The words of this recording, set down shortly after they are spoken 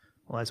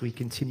Well, as we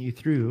continue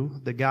through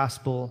the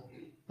Gospel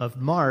of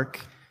Mark,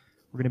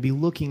 we're going to be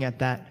looking at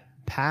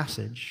that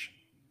passage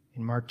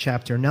in Mark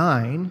chapter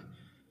 9,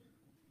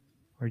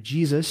 where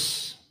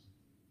Jesus,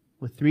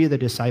 with 3 of the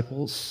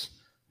disciples,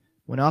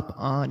 went up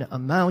on a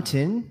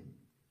mountain,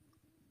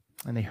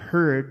 and they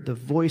heard the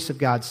voice of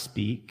God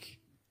speak,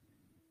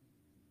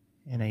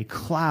 and a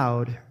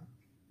cloud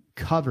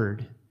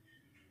covered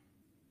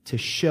to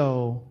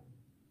show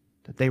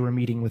that they were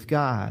meeting with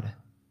God.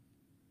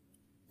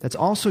 That's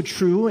also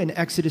true in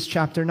Exodus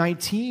chapter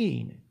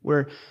 19,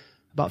 where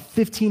about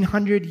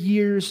 1,500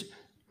 years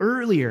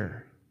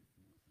earlier,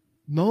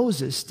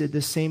 Moses did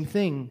the same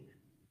thing.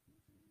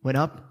 Went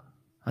up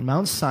on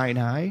Mount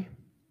Sinai, and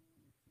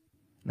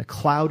the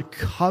cloud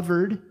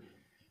covered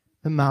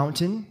the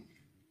mountain,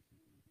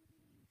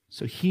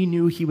 so he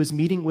knew he was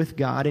meeting with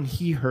God, and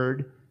he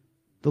heard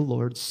the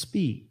Lord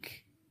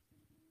speak.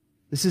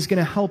 This is going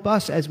to help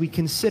us as we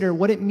consider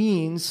what it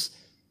means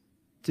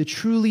to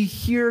truly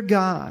hear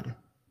God,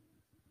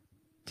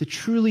 to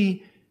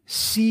truly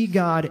see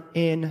God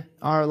in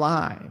our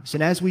lives.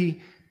 And as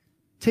we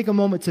take a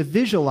moment to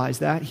visualize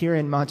that here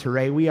in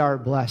Monterey, we are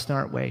blessed,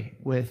 aren't we,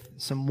 with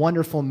some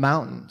wonderful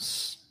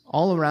mountains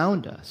all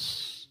around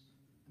us.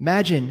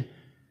 Imagine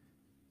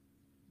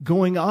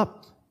going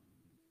up,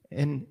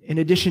 and in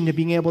addition to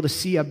being able to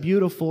see a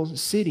beautiful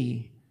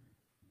city,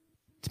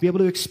 to be able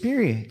to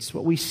experience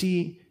what we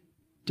see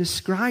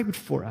described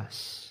for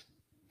us,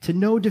 to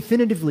know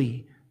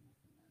definitively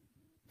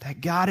that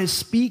God is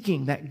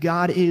speaking, that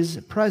God is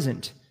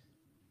present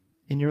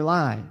in your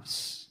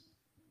lives.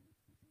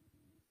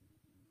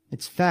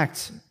 It's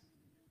fact,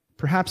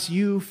 perhaps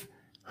you've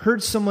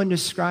heard someone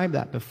describe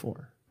that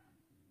before,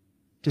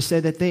 to say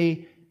that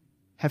they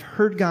have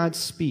heard God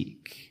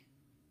speak.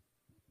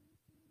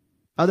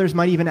 Others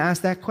might even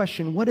ask that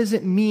question, what does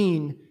it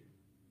mean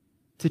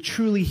to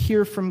truly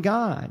hear from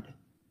God,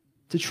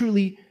 to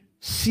truly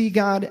see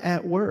God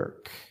at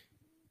work?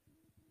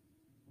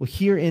 Well,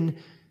 here in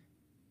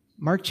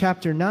Mark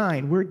chapter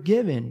 9, we're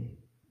given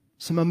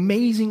some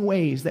amazing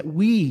ways that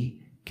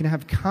we can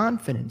have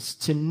confidence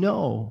to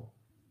know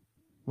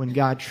when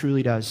God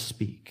truly does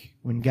speak,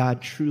 when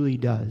God truly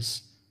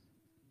does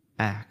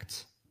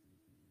act,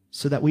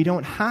 so that we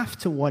don't have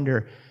to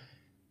wonder,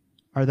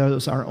 are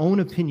those our own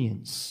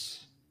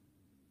opinions?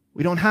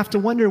 We don't have to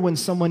wonder when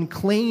someone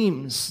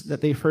claims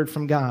that they've heard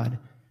from God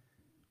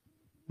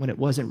when it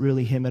wasn't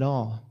really him at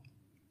all.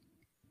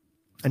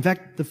 In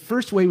fact, the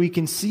first way we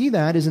can see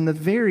that is in the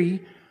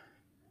very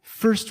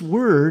first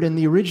word in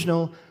the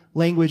original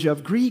language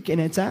of Greek,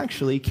 and it's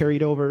actually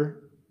carried over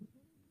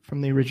from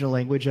the original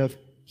language of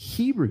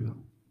Hebrew.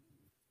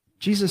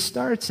 Jesus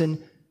starts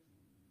in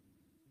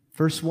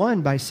verse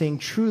 1 by saying,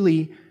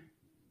 "Truly,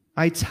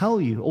 I tell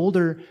you."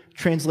 Older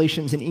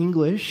translations in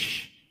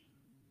English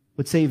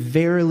would say,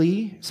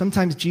 "Verily."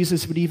 Sometimes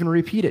Jesus would even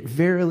repeat it,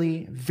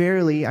 "Verily,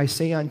 verily, I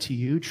say unto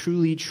you,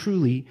 truly,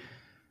 truly,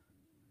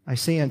 I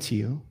say unto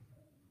you."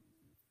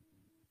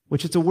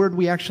 Which is a word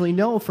we actually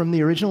know from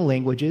the original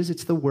languages.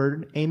 It's the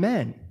word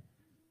amen.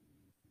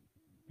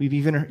 We've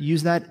even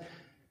used that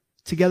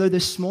together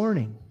this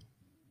morning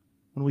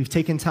when we've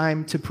taken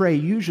time to pray.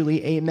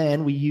 Usually,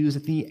 amen, we use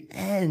at the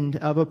end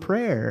of a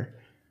prayer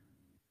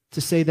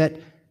to say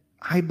that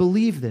I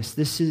believe this.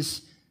 This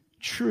is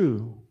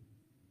true.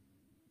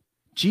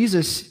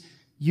 Jesus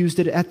used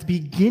it at the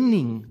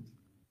beginning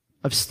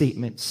of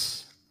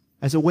statements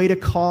as a way to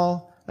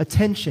call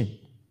attention,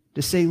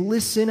 to say,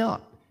 listen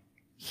up.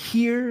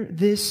 Hear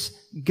this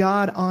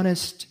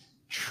God-honest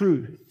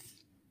truth.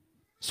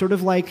 Sort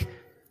of like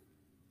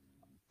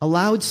a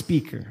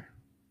loudspeaker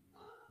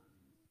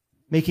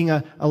making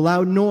a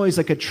loud noise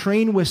like a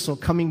train whistle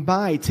coming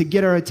by to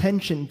get our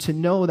attention, to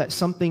know that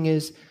something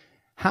is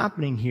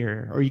happening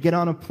here. Or you get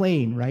on a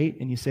plane, right?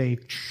 And you say,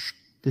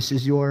 this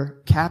is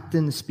your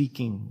captain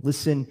speaking.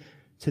 Listen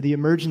to the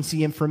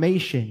emergency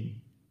information.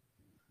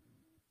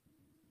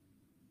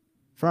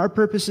 For our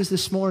purposes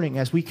this morning,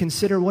 as we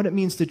consider what it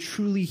means to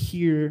truly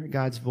hear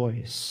God's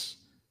voice,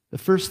 the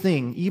first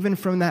thing, even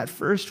from that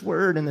first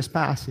word in this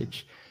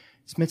passage,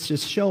 it's meant to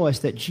show us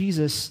that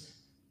Jesus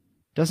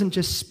doesn't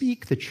just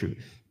speak the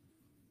truth.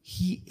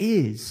 He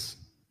is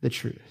the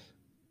truth.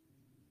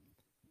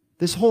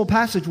 This whole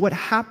passage, what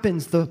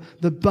happens, the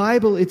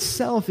Bible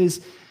itself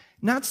is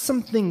not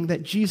something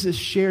that Jesus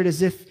shared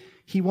as if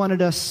he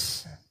wanted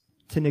us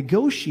to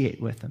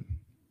negotiate with him.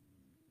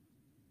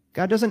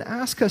 God doesn't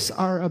ask us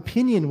our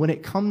opinion when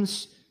it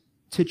comes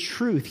to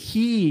truth.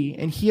 He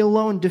and he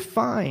alone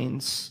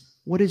defines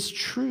what is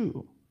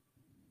true.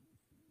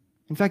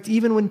 In fact,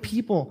 even when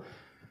people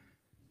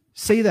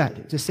say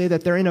that, to say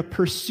that they're in a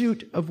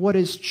pursuit of what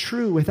is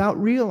true without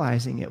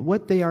realizing it,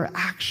 what they are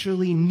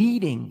actually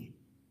needing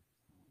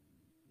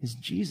is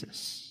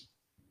Jesus.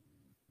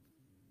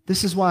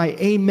 This is why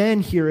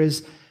amen here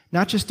is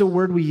not just a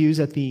word we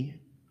use at the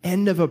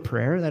end of a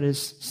prayer. That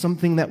is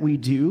something that we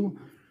do.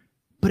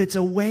 But it's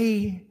a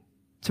way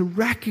to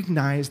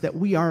recognize that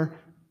we are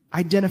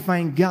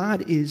identifying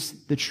God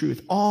is the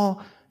truth.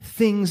 All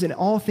things and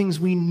all things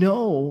we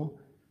know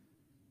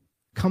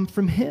come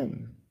from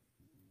him.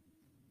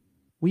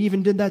 We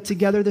even did that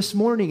together this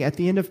morning at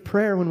the end of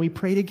prayer when we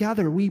pray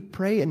together. We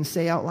pray and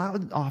say out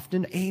loud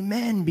often,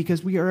 amen,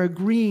 because we are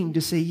agreeing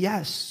to say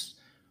yes.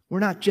 We're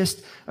not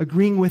just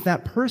agreeing with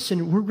that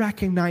person. We're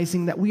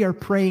recognizing that we are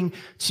praying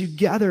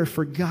together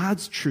for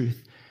God's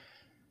truth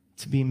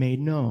to be made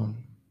known.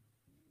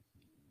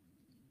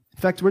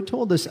 In fact, we're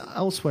told this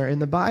elsewhere in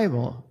the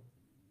Bible.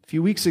 A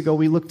few weeks ago,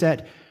 we looked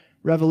at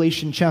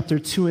Revelation chapter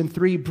 2 and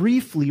 3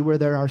 briefly, where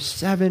there are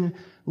 7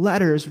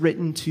 letters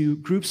written to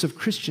groups of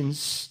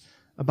Christians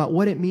about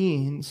what it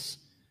means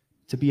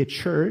to be a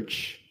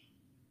church.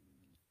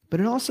 But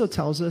it also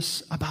tells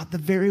us about the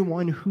very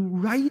one who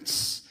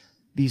writes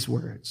these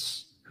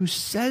words, who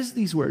says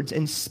these words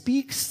and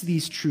speaks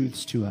these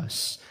truths to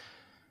us.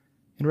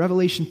 In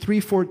Revelation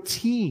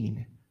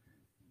 3:14,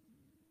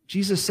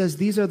 Jesus says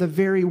these are the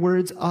very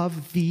words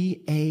of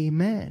the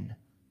Amen,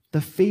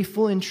 the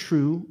faithful and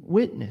true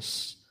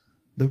witness,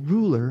 the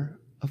ruler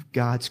of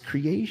God's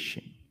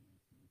creation.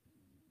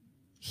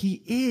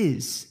 He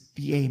is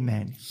the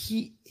Amen.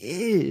 He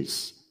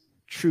is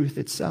truth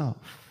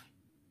itself.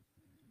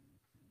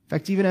 In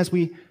fact, even as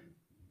we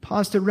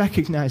pause to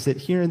recognize that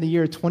here in the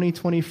year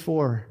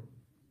 2024,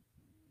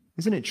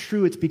 isn't it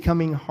true it's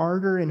becoming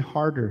harder and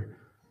harder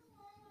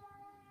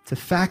to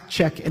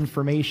fact-check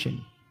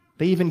information?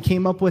 They even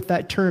came up with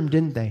that term,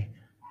 didn't they?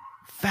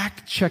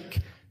 Fact-check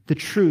the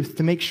truth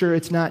to make sure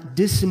it's not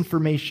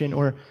disinformation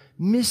or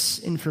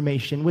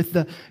misinformation. With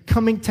the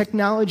coming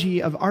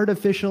technology of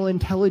artificial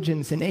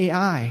intelligence and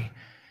AI,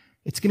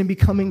 it's going to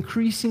become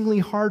increasingly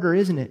harder,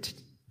 isn't it,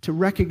 to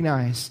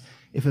recognize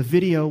if a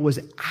video was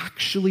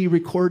actually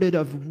recorded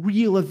of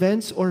real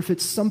events or if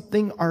it's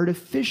something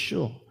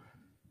artificial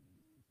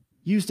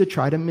used to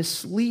try to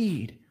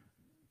mislead.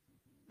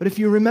 But if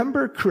you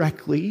remember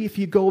correctly, if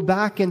you go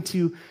back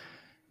into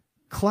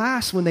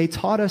class when they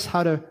taught us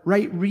how to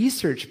write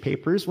research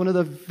papers, one of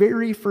the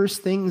very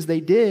first things they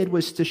did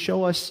was to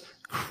show us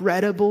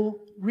credible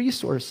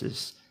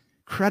resources,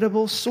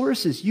 credible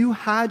sources. You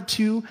had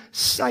to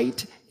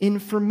cite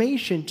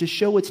information to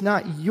show it's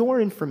not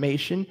your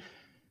information,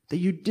 that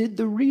you did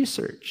the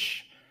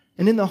research.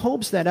 And in the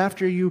hopes that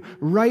after you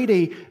write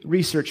a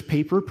research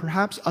paper,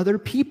 perhaps other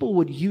people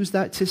would use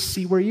that to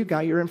see where you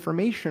got your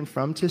information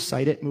from to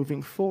cite it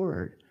moving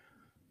forward.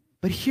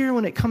 But here,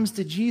 when it comes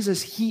to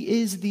Jesus,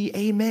 He is the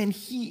Amen.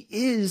 He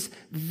is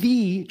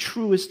the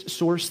truest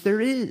source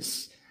there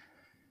is.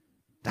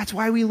 That's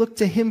why we look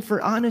to Him for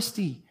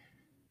honesty,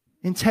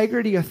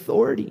 integrity,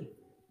 authority.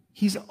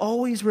 He's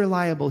always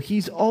reliable.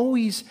 He's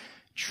always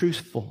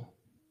truthful.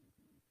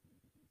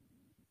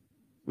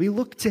 We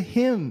look to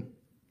Him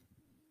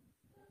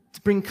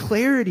to bring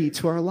clarity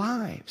to our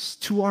lives,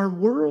 to our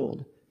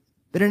world.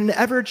 That in an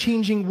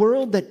ever-changing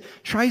world that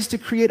tries to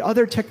create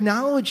other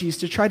technologies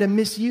to try to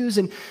misuse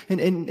and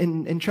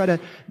try to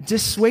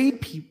dissuade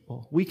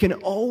people, we can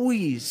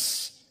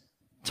always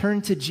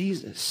turn to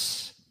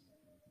Jesus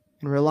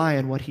and rely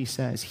on what He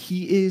says.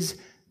 He is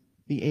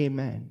the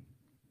Amen.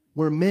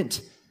 We're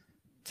meant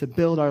to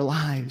build our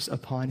lives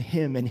upon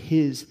Him and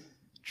His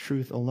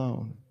truth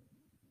alone.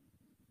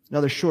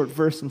 Another short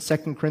verse in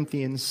 2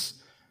 Corinthians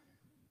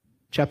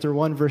chapter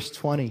 1, verse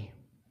 20.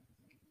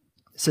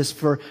 It says,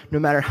 for no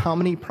matter how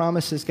many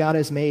promises God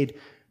has made,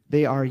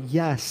 they are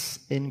yes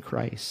in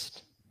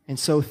Christ. And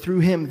so through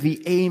Him,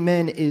 the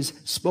Amen is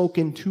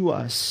spoken to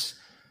us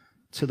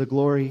to the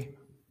glory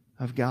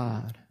of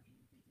God.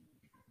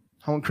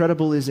 How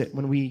incredible is it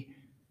when we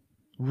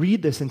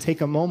read this and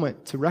take a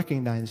moment to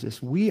recognize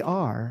this? We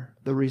are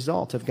the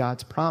result of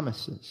God's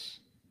promises.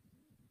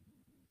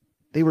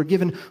 They were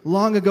given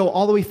long ago,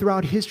 all the way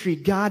throughout history.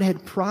 God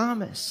had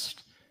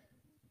promised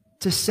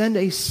to send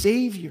a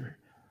Savior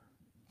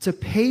to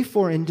pay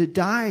for and to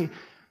die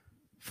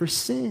for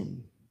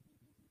sin.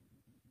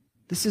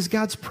 This is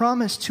God's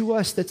promise to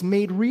us that's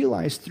made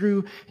realized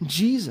through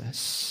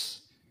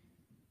Jesus.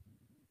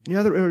 In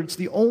other words,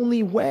 the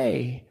only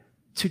way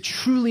to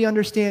truly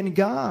understand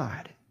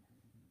God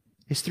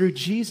is through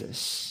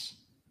Jesus.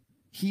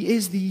 He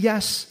is the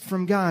yes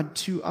from God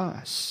to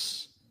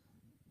us.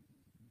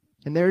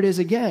 And there it is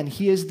again.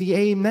 He is the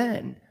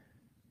Amen.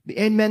 The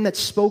Amen that's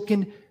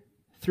spoken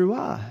through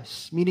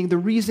us, meaning the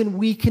reason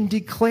we can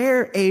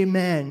declare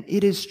Amen.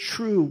 It is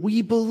true.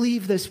 We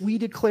believe this. We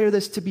declare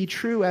this to be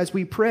true as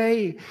we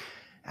pray,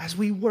 as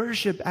we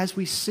worship, as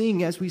we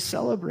sing, as we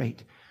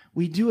celebrate.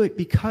 We do it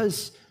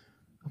because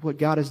of what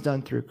God has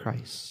done through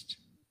Christ.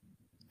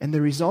 And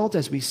the result,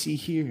 as we see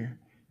here,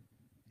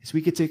 is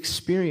we get to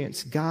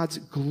experience God's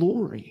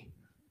glory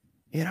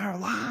in our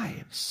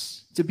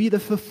lives, to be the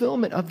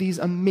fulfillment of these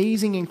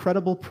amazing,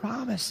 incredible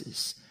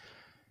promises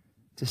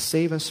to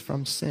save us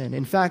from sin.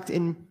 In fact,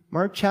 in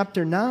Mark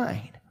chapter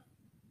 9,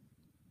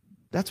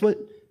 that's what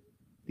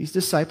these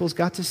disciples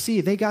got to see.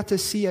 They got to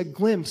see a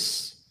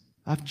glimpse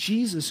of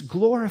Jesus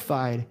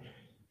glorified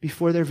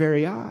before their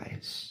very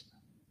eyes.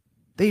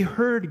 They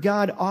heard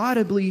God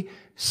audibly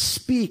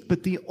speak,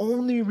 but the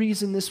only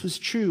reason this was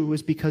true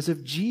was because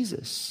of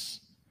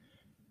Jesus.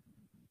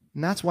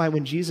 And that's why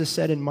when Jesus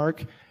said in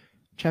Mark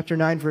chapter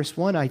 9, verse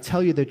 1, I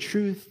tell you the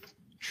truth,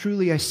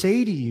 truly I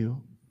say to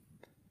you,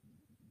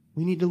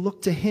 We need to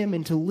look to him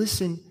and to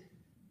listen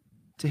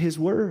to his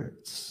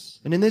words.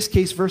 And in this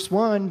case, verse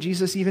 1,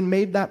 Jesus even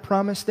made that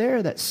promise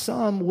there that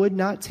some would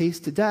not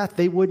taste to death.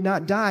 They would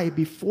not die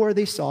before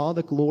they saw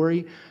the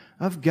glory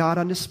of God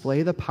on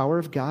display, the power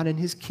of God and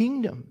his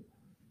kingdom.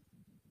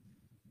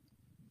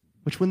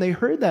 Which when they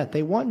heard that,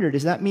 they wondered,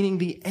 is that meaning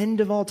the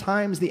end of all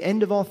times, the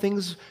end of all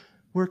things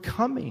were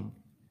coming?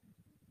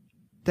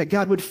 That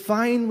God would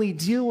finally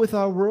deal with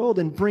our world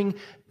and bring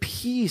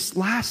peace,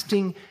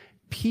 lasting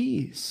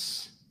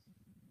peace.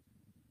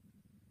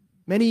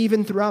 Many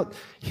even throughout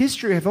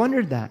history have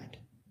wondered that.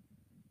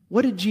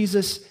 What did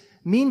Jesus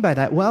mean by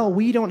that? Well,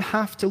 we don't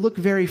have to look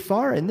very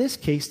far in this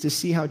case to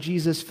see how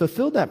Jesus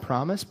fulfilled that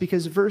promise,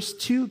 because verse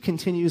 2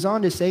 continues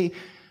on to say,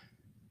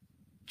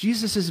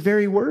 Jesus'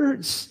 very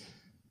words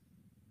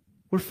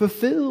were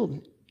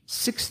fulfilled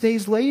 6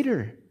 days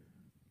later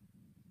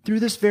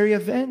through this very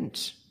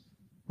event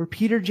where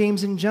Peter,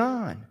 James, and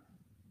John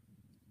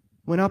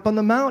went up on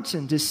the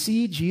mountain to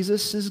see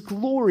Jesus'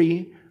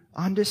 glory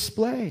on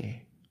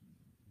display.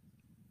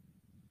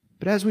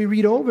 But as we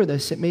read over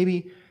this, it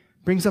maybe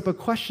brings up a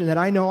question that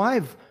I know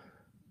I've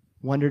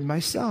wondered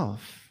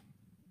myself.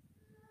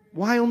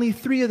 Why only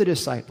 3 of the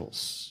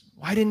disciples?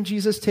 Why didn't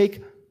Jesus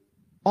take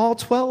all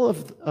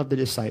 12 of the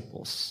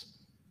disciples?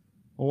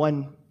 Well,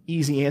 one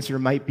easy answer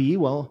might be,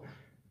 well,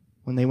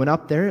 when they went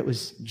up there, it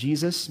was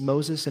Jesus,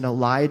 Moses, and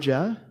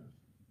Elijah,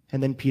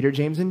 and then Peter,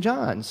 James, and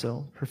John.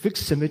 So perfect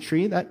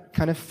symmetry, that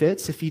kind of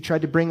fits. If he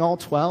tried to bring all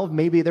 12,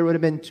 maybe there would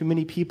have been too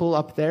many people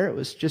up there. It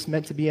was just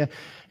meant to be an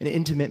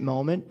intimate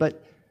moment.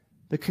 But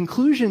the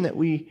conclusion that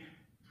we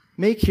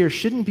make here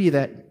shouldn't be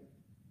that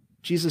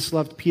Jesus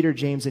loved Peter,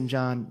 James, and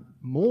John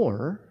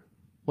more.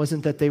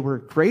 Wasn't that they were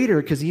greater,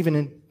 because even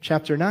in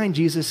chapter 9,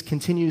 Jesus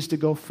continues to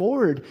go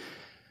forward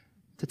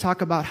to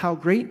talk about how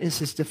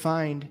greatness is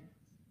defined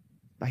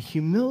by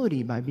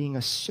humility, by being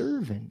a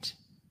servant.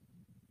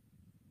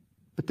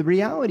 But the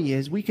reality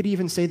is, we could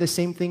even say the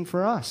same thing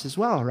for us as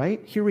well, right?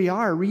 Here we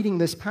are reading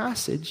this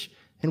passage,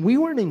 and we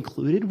weren't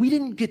included. We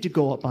didn't get to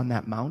go up on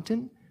that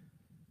mountain.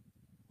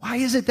 Why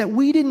is it that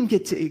we didn't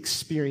get to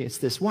experience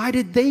this? Why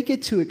did they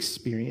get to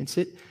experience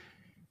it?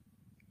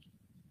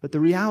 But the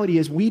reality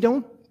is, we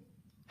don't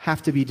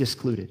have to be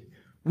discluded.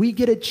 We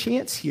get a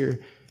chance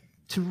here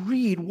to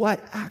read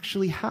what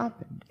actually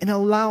happened and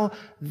allow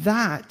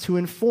that to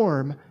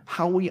inform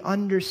how we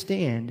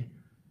understand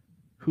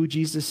who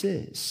Jesus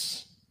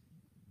is.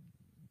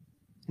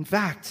 In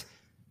fact,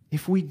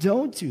 if we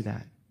don't do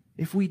that,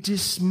 if we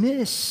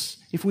dismiss,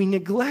 if we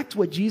neglect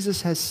what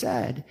Jesus has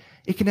said,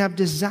 it can have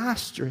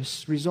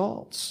disastrous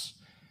results.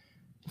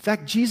 In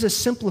fact, Jesus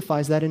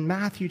simplifies that in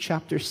Matthew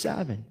chapter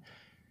 7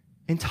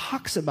 and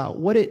talks about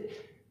what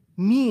it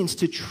means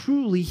to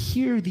truly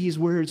hear these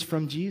words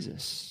from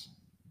Jesus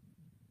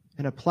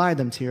and apply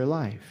them to your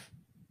life.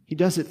 He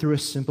does it through a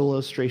simple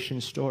illustration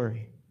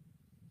story.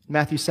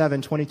 Matthew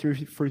 7,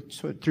 23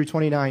 through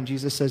 29,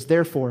 Jesus says,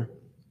 "Therefore,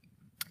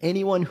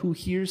 anyone who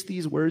hears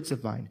these words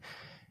of mine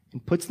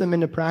and puts them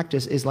into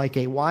practice is like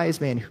a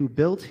wise man who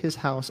built his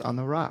house on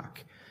the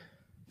rock.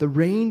 The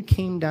rain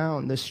came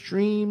down, the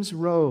streams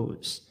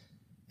rose,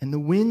 and the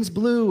winds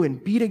blew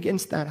and beat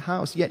against that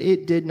house, yet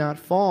it did not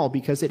fall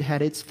because it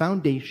had its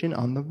foundation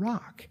on the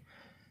rock.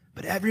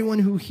 But everyone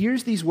who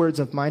hears these words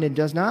of mine and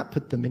does not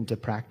put them into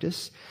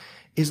practice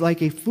is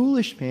like a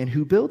foolish man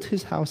who built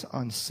his house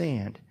on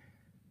sand.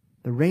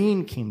 The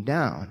rain came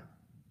down,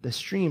 the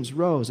streams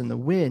rose, and the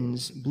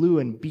winds blew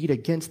and beat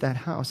against that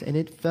house, and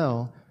it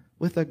fell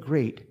with a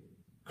great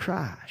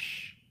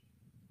crash."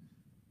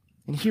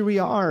 And here we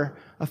are,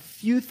 a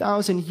few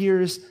thousand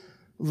years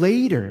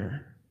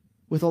later,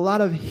 with a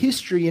lot of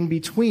history in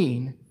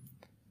between.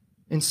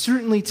 And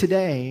certainly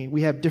today,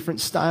 we have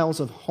different styles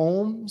of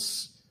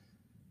homes.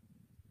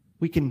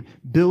 We can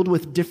build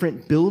with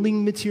different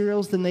building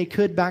materials than they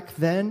could back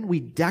then. We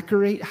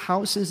decorate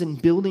houses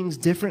and buildings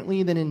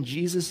differently than in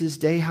Jesus'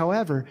 day.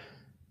 However,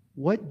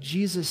 what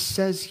Jesus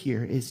says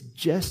here is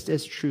just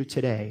as true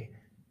today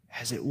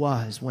as it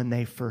was when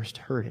they first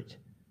heard it.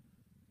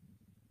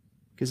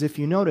 Because if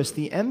you notice,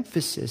 the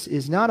emphasis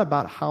is not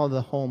about how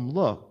the home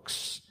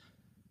looks.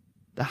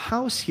 The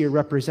house here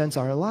represents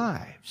our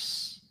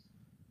lives.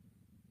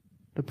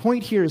 The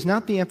point here is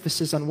not the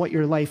emphasis on what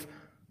your life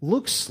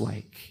looks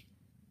like,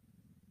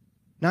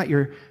 not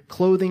your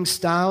clothing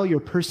style, your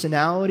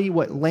personality,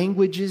 what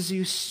languages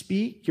you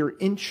speak, your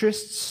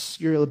interests,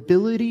 your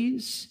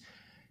abilities,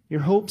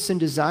 your hopes and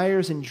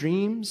desires and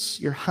dreams,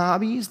 your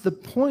hobbies. The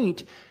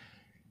point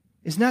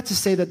is not to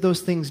say that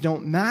those things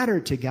don't matter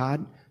to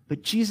God,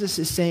 but Jesus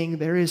is saying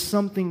there is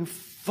something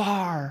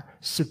far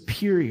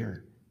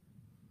superior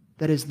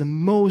that is the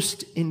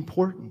most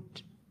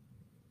important.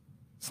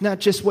 It's not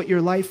just what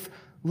your life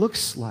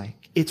looks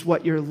like, it's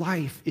what your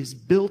life is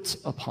built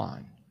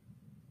upon.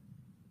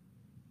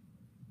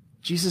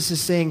 Jesus is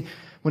saying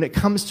when it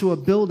comes to a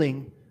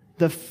building,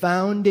 the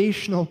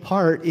foundational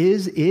part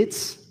is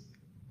its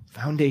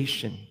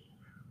foundation.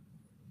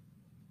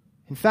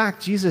 In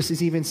fact, Jesus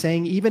is even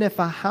saying, even if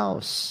a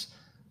house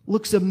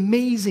looks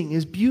amazing,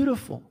 is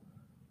beautiful,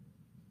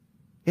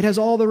 It has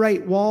all the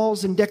right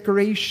walls and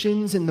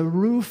decorations, and the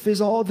roof is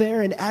all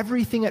there, and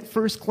everything at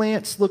first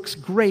glance looks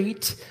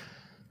great.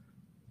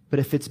 But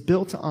if it's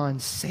built on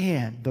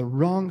sand, the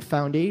wrong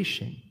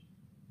foundation,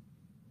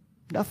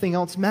 nothing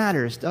else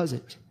matters, does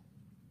it?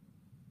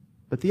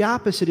 But the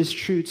opposite is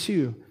true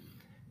too.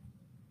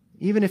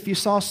 Even if you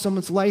saw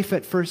someone's life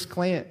at first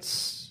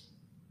glance,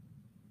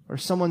 or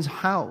someone's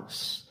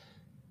house,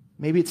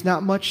 maybe it's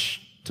not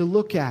much to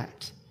look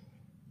at.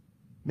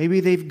 Maybe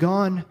they've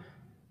gone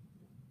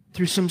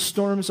through some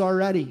storms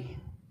already.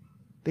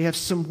 They have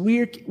some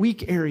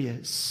weak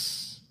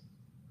areas.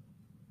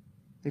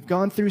 They've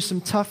gone through some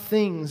tough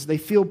things. They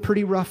feel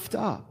pretty roughed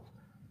up.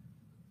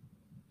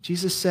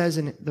 Jesus says,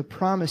 and the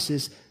promise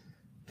is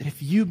that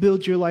if you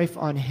build your life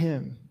on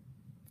Him,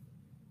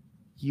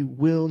 you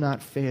will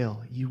not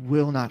fail. You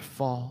will not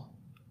fall.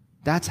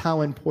 That's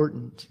how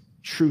important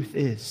truth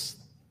is,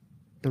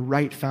 the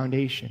right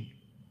foundation.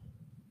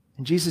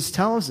 And Jesus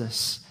tells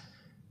us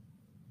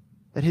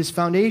that His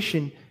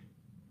foundation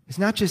is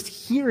not just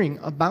hearing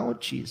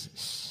about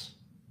Jesus,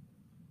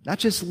 not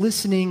just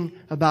listening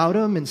about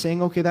Him and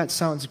saying, okay, that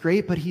sounds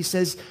great, but He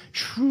says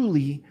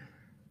truly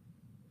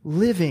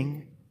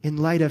living in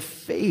light of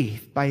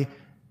faith, by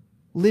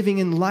living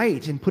in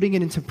light and putting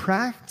it into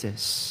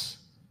practice.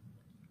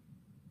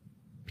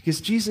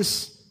 Because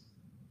Jesus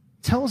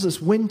tells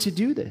us when to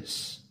do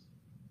this.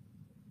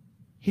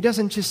 He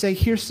doesn't just say,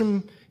 here's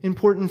some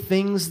important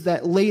things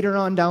that later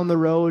on down the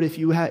road, if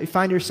you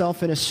find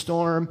yourself in a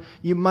storm,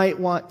 you might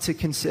want to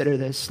consider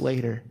this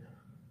later.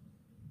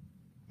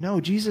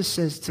 No, Jesus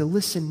says to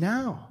listen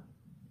now.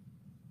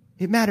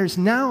 It matters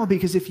now,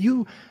 because if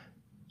you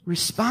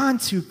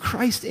respond to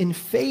Christ in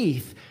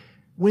faith,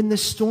 when the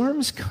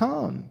storms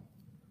come,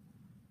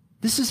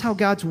 this is how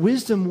God's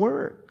wisdom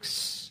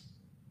works.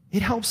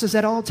 It helps us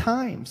at all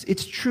times.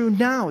 It's true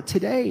now,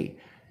 today.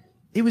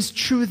 It was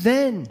true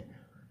then.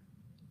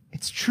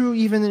 It's true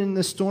even in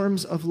the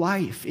storms of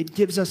life. It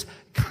gives us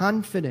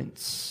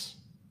confidence.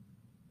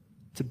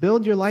 To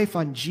build your life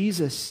on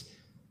Jesus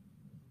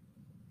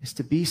is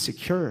to be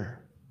secure.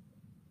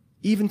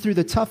 Even through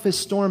the toughest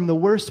storm, the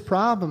worst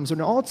problems,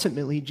 and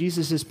ultimately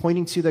Jesus is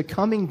pointing to the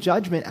coming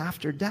judgment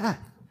after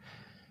death.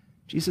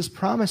 Jesus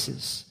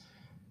promises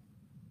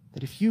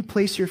that if you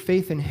place your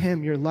faith in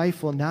Him, your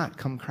life will not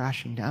come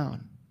crashing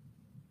down.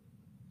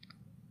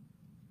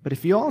 But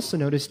if you also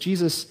notice,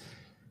 Jesus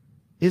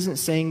isn't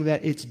saying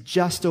that it's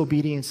just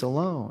obedience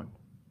alone.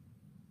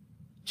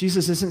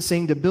 Jesus isn't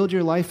saying to build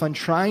your life on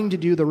trying to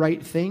do the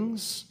right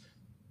things,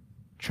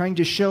 trying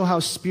to show how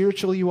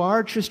spiritual you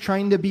are, just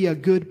trying to be a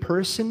good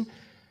person.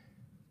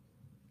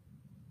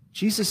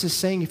 Jesus is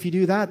saying if you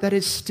do that, that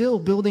is still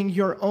building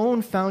your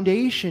own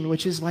foundation,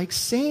 which is like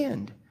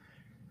sand.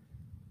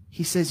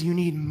 He says you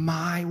need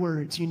my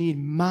words, you need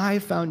my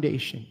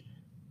foundation.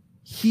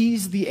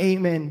 He's the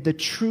amen, the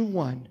true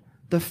one,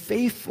 the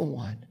faithful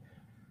one,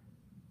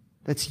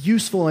 that's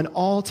useful in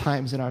all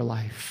times in our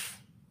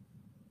life.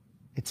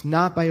 It's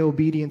not by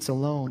obedience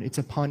alone. It's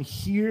upon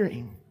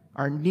hearing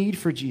our need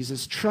for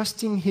Jesus,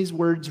 trusting His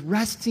words,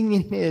 resting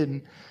in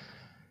Him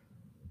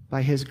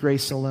by His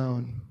grace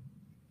alone.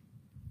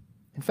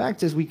 In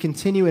fact, as we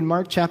continue in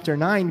Mark chapter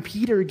 9,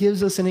 Peter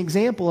gives us an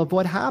example of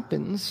what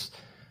happens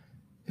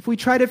if we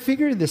try to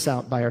figure this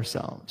out by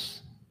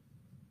ourselves.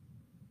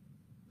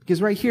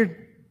 Because right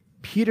here,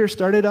 Peter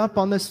started up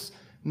on this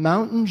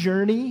mountain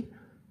journey,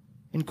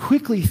 and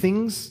quickly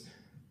things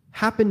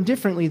happened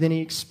differently than he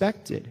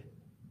expected.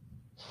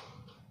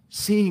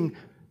 Seeing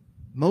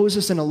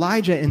Moses and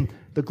Elijah and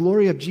the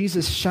glory of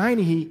Jesus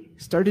shining, he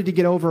started to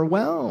get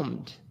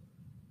overwhelmed.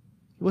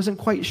 He wasn't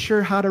quite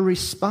sure how to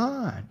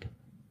respond.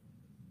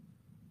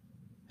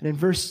 And in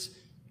verse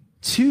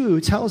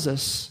 2 tells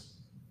us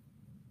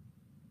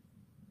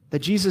that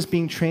Jesus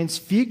being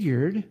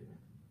transfigured,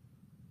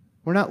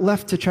 we're not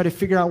left to try to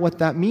figure out what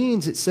that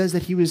means. It says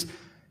that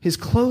his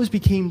clothes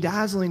became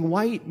dazzling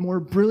white, more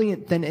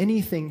brilliant than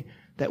anything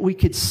that we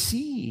could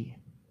see.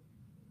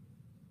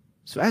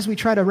 So as we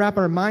try to wrap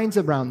our minds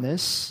around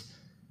this,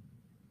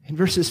 in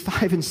verses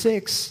 5 and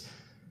 6,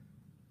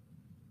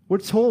 we're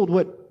told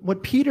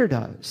what Peter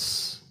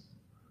does.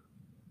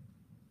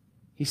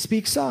 He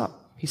speaks up.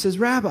 He says,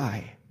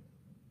 Rabbi,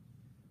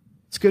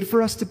 it's good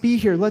for us to be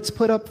here. Let's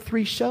put up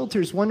 3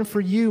 shelters, one for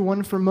you,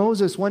 one for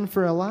Moses, one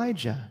for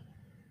Elijah.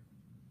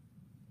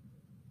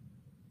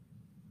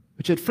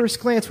 Which at first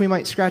glance we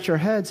might scratch our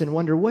heads and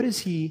wonder, what is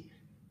he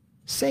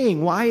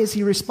saying? Why is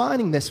he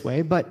responding this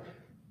way? But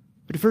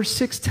verse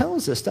 6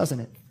 tells us, doesn't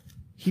it?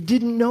 He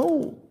didn't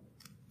know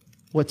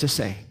what to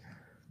say.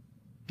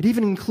 It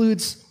even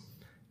includes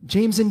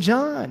James and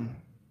John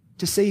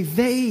to say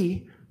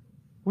they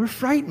were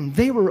frightened.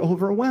 They were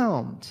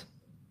overwhelmed.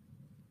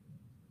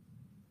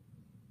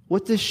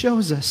 What this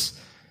shows us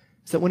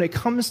is that when it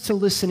comes to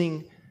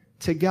listening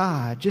to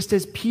God, just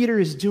as Peter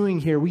is doing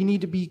here, we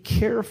need to be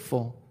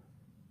careful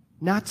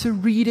not to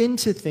read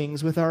into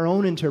things with our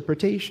own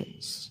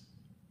interpretations.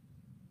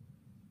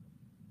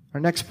 Our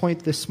next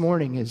point this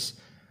morning is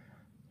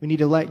we need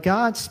to let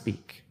God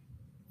speak.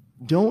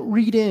 Don't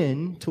read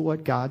in to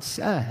what God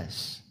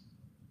says.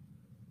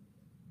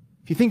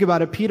 If you think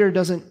about it, Peter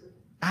doesn't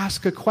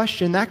ask a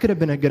question. That could have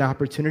been a good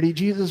opportunity.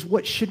 Jesus,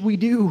 what should we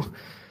do?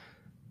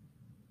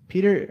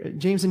 Peter,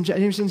 James and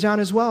John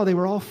as well, they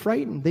were all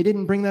frightened. They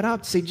didn't bring that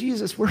up to say,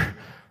 Jesus, we're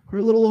a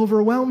little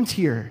overwhelmed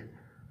here.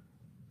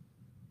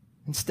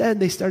 Instead,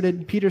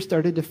 Peter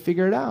started to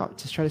figure it out,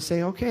 to try to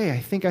say, okay, I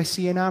think I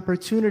see an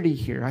opportunity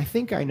here. I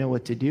think I know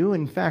what to do.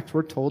 In fact,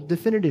 we're told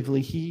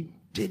definitively he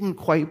didn't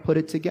quite put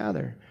it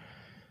together.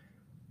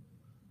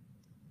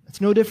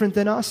 It's no different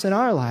than us in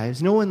our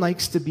lives. No one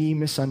likes to be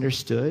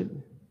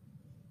misunderstood.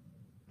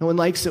 No one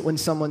likes it when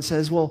someone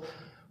says, well,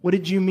 what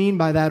did you mean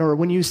by that? Or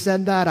when you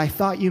said that, I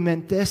thought you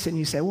meant this. And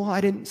you say, well, I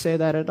didn't say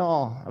that at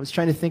all. I was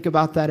trying to think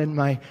about that in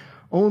my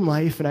own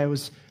life, and I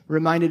was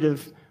reminded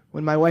of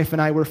when my wife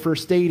and I were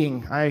first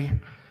dating. I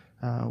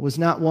was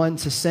not one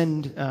to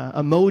send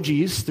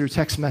emojis through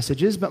text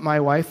messages, but my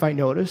wife, I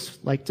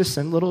noticed, liked to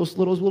send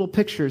little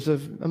pictures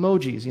of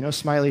emojis,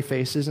 smiley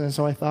faces. And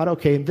so I thought,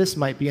 okay, this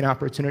might be an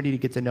opportunity to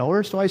get to know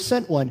her. So I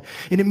sent one,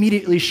 and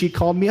immediately she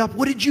called me up.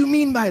 What did you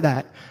mean by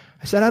that?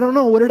 I said, I don't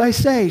know. What did I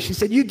say? She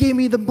said, you gave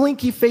me the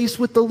blinky face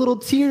with the little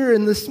tear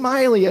and the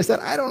smiley. I said,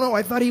 I don't know.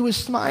 I thought he was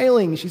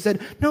smiling. She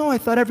said, no, I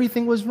thought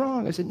everything was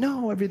wrong. I said,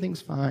 no,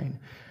 everything's fine.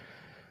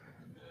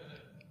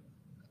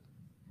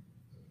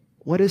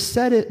 What is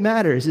said, it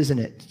matters, isn't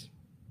it?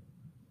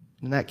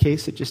 In that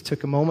case, it just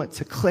took a moment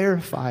to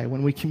clarify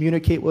when we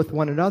communicate with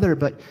one another,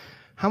 but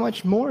how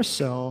much more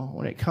so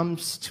when it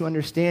comes to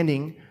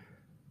understanding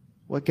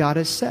what God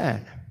has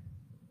said?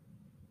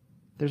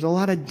 There's a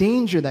lot of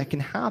danger that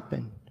can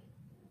happen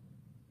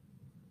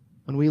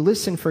when we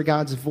listen for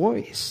God's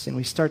voice and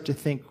we start to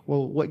think,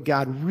 well, what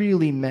God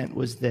really meant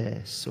was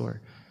this,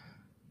 or,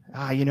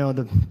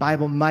 the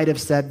Bible might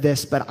have said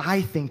this, but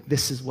I think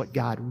this is what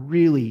God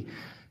really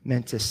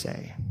meant to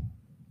say.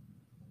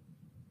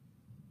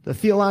 The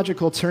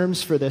theological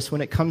terms for this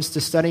when it comes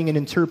to studying and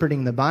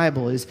interpreting the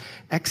Bible is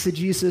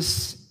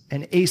exegesis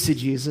and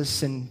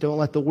eisegesis, and don't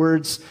let the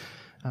words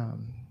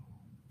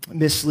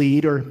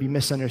mislead or be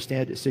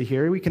misunderstood. So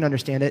here we can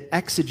understand it.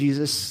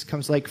 Exegesis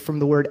comes from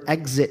the word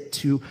exit,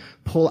 to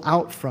pull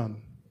out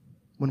from.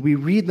 When we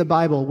read the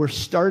Bible, we're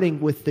starting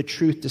with the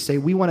truth to say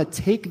we want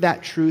to take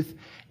that truth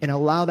and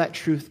allow that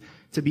truth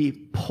to be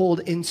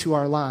pulled into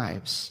our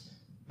lives.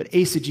 But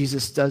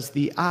eisegesis does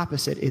the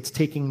opposite. It's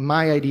taking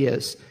my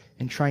ideas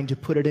and trying to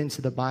put it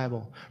into the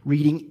Bible,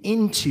 reading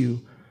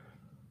into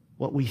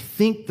what we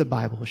think the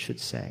Bible should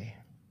say.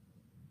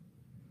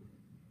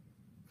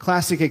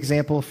 Classic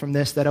example from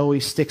this that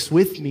always sticks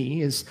with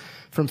me is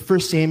from 1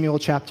 Samuel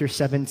chapter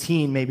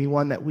 17, maybe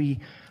one that we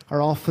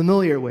are all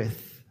familiar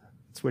with.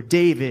 It's where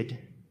David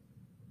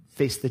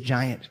faced the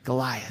giant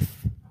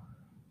Goliath.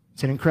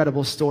 It's an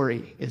incredible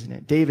story, isn't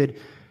it?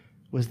 David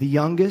was the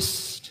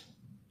youngest.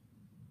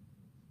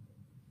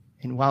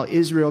 And while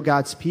Israel,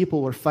 God's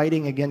people, were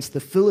fighting against the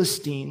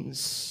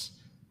Philistines,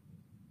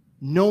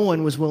 no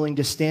one was willing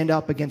to stand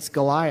up against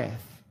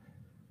Goliath,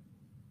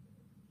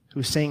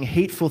 who was saying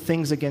hateful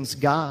things against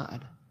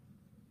God,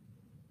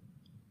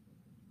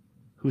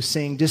 who was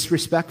saying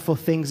disrespectful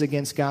things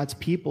against God's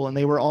people, and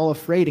they were all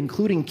afraid,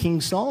 including King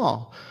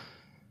Saul,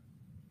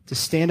 to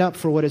stand up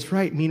for what is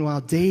right.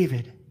 Meanwhile,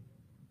 David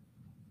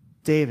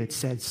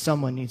said,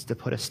 someone needs to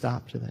put a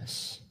stop to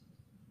this.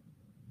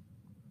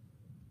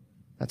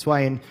 That's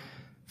why in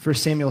 1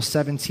 Samuel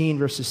 17,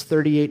 verses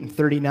 38 and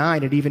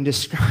 39, it even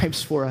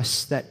describes for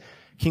us that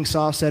King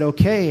Saul said,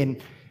 okay,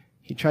 and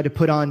he tried to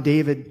put on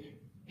David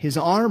his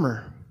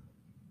armor.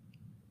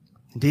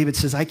 And David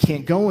says, I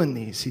can't go in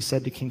these, he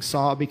said to King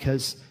Saul,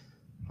 because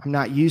I'm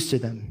not used to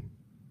them.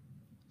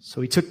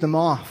 So he took them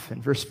off.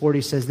 And verse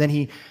 40 says, then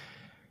he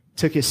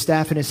took his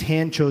staff in his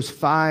hand, chose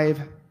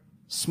 5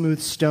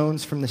 smooth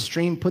stones from the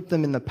stream, put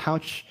them in the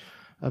pouch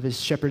of his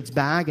shepherd's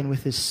bag, and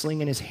with his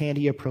sling in his hand,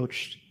 he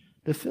approached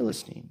the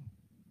Philistine.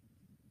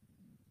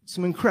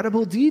 Some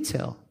incredible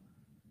detail.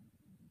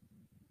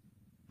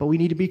 But we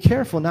need to be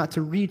careful not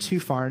to read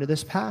too far into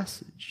this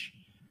passage.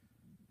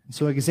 And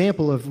so an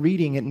example of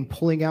reading it and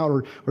pulling out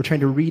or trying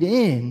to read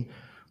in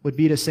would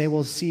be to say,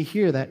 well, see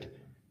here that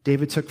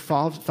David took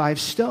 5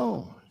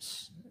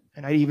 stones.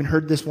 And I even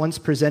heard this once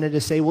presented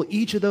to say, well,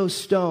 each of those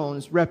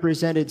stones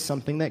represented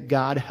something that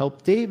God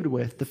helped David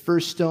with. The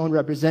first stone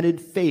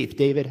represented faith.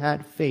 David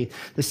had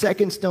faith. The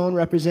second stone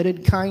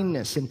represented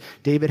kindness, and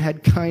David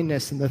had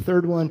kindness. And the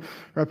third one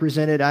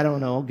represented,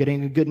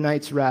 getting a good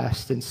night's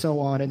rest, and so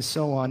on and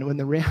so on. When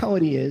the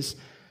reality is,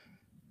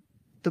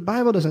 the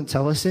Bible doesn't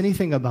tell us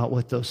anything about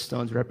what those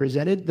stones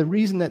represented. The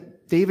reason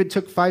that David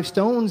took 5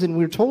 stones, and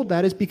we're told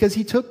that, is because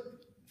he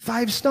took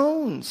 5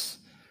 stones.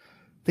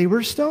 They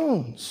were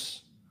stones.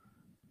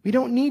 We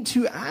don't need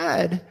to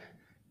add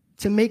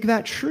to make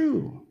that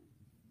true.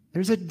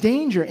 There's a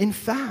danger. In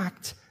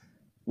fact,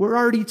 we're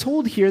already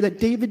told here that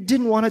David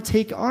didn't want to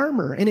take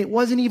armor, and it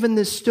wasn't even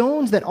the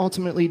stones that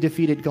ultimately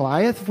defeated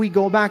Goliath. If we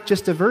go back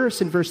just a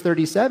verse, in verse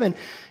 37,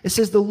 it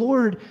says, the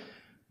Lord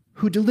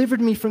who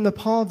delivered me from the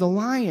paw of the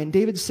lion,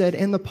 David said,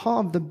 and the paw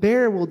of the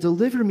bear will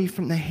deliver me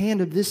from the hand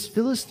of this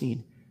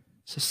Philistine.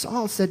 So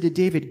Saul said to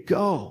David,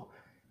 go,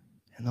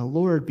 and the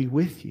Lord be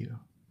with you.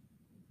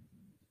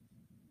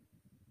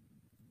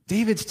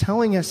 David's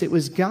telling us it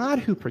was God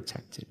who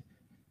protected.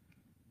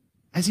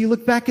 As you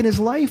look back in his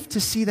life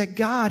to see that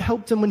God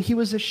helped him when he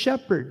was a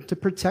shepherd to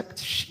protect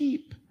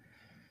sheep.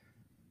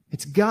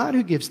 It's God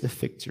who gives the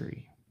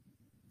victory.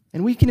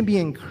 And we can be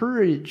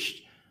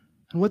encouraged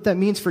on what that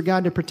means for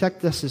God to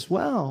protect us as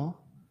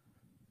well,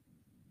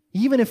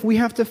 even if we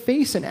have to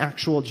face an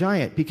actual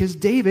giant, because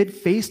David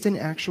faced an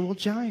actual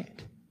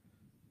giant.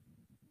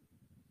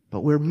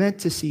 But we're meant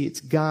to see it's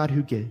God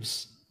who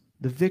gives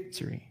the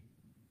victory.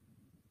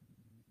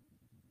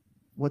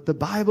 What the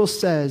Bible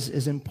says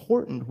is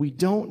important. We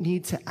don't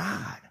need to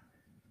add.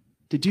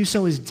 To do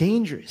so is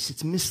dangerous.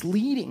 It's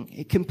misleading.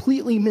 It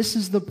completely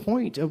misses the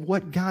point of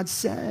what God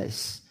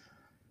says.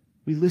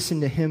 We listen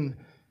to him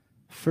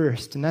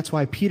first. And that's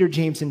why Peter,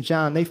 James, and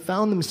John, they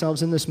found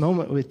themselves in this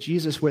moment with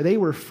Jesus where they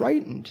were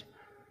frightened.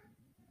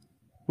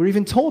 We're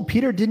even told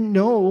Peter didn't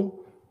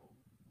know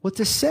what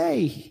to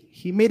say.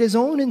 He made his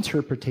own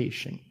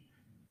interpretation.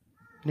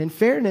 And in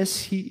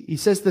fairness, he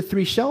says the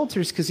three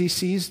shelters because he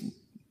sees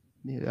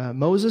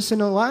Moses and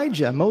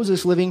Elijah.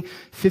 Moses living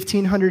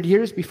 1,500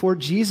 years before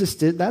Jesus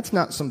did. That's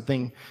not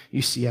something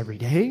you see every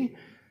day.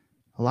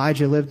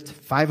 Elijah lived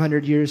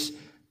 500 years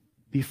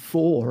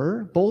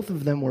before. Both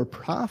of them were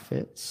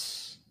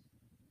prophets.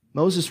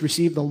 Moses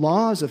received the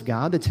laws of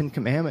God, the Ten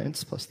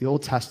Commandments, plus the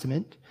Old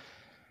Testament.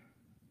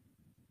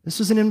 This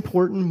was an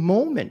important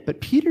moment, but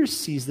Peter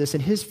sees this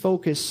and his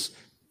focus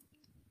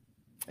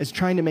is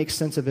trying to make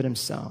sense of it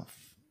himself.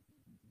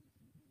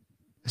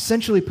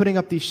 Essentially putting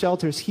up these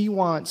shelters, he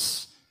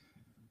wants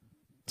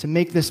to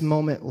make this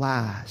moment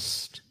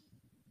last.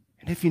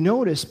 And if you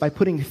notice, by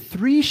putting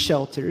 3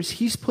 shelters,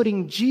 he's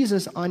putting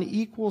Jesus on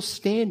equal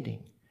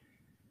standing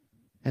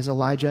as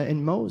Elijah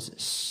and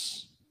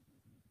Moses.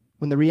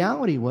 When the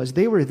reality was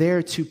they were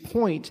there to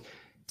point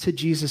to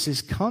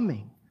Jesus'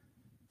 coming,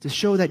 to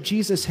show that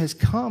Jesus has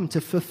come to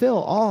fulfill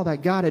all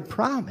that God had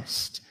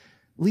promised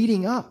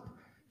leading up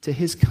to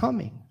his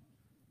coming.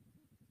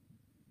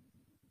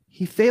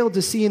 He failed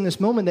to see in this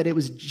moment that it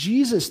was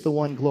Jesus the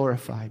one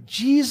glorified,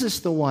 Jesus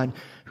the one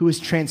who was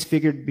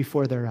transfigured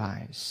before their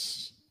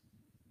eyes.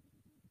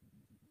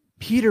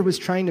 Peter was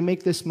trying to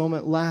make this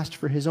moment last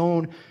for his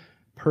own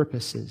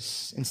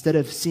purposes instead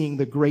of seeing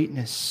the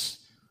greatness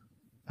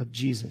of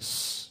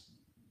Jesus.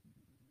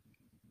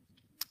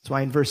 That's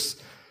why in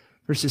verses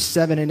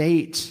 7 and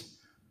 8,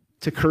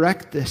 to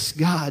correct this,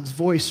 God's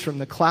voice from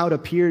the cloud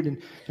appeared and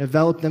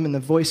enveloped them, and the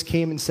voice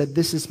came and said,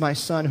 "This is my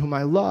son whom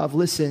I love.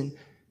 Listen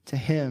to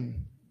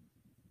him."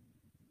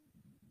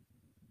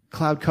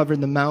 Cloud covered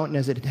the mountain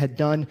as it had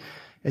done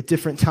at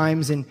different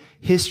times in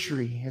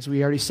history, as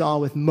we already saw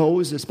with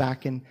Moses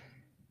back in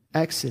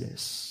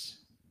Exodus.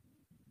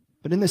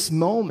 But in this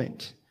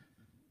moment,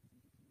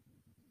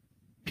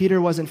 Peter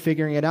wasn't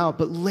figuring it out.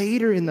 But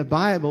later in the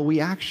Bible, we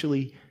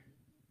actually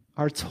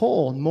are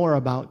told more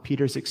about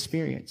Peter's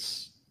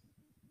experience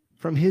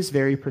from his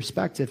very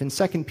perspective. In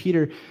 2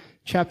 Peter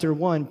chapter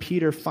 1,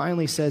 Peter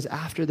finally says,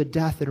 after the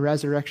death and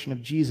resurrection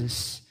of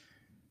Jesus,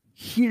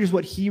 here's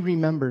what he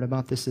remembered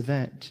about this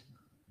event.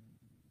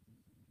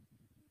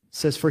 It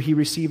says, "For he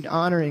received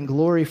honor and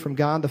glory from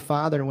God the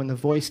Father when the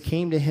voice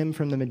came to him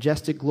from the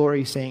majestic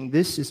glory, saying,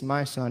 'This is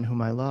my Son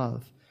whom I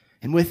love,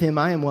 and with him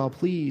I am well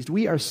pleased.'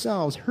 We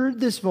ourselves heard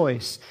this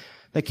voice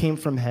that came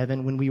from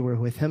heaven when we were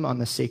with him on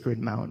the sacred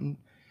mountain.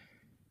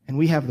 And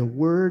we have the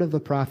word of the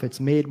prophets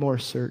made more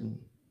certain.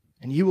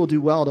 And you will do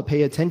well to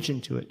pay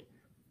attention to it,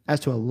 as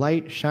to a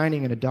light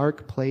shining in a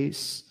dark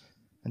place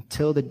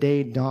until the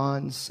day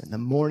dawns and the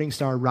morning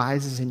star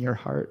rises in your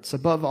hearts.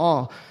 Above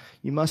all,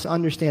 you must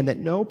understand that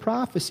no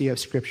prophecy of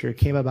Scripture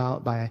came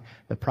about by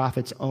the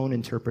prophet's own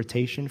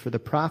interpretation, for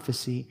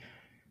prophecy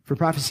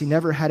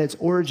never had its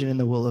origin in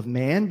the will of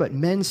man, but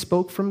men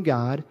spoke from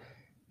God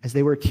as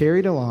they were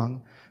carried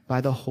along by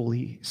the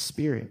Holy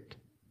Spirit."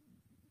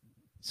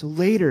 So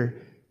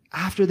later,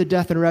 after the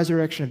death and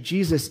resurrection of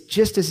Jesus,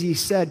 just as he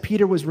said,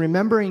 Peter was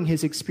remembering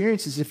his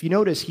experiences. If you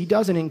notice, he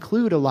doesn't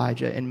include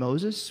Elijah and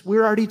Moses.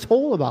 We're already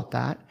told about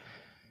that.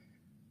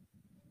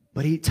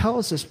 But he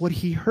tells us what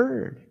he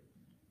heard.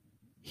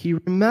 He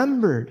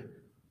remembered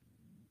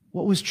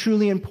what was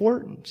truly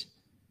important.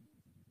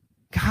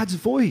 God's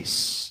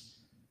voice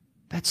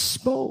that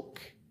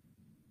spoke.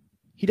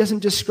 He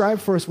doesn't describe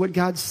for us what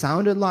God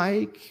sounded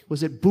like.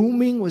 Was it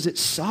booming? Was it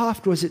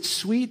soft? Was it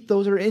sweet?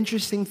 Those are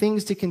interesting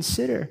things to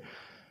consider.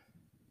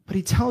 But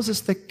he tells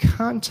us the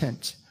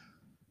content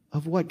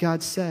of what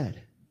God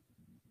said.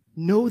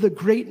 Know the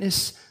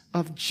greatness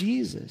of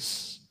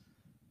Jesus.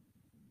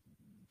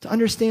 To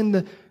understand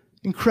the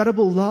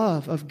incredible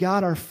love of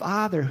God our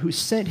Father, who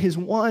sent his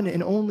one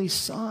and only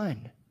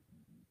Son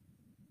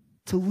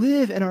to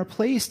live in our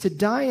place, to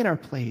die in our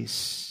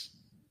place.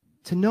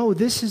 To know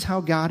this is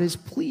how God is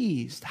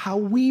pleased, how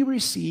we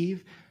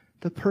receive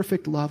the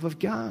perfect love of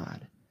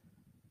God.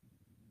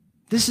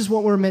 This is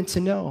what we're meant to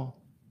know.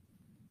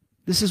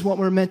 This is what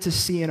we're meant to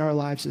see in our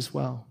lives as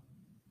well.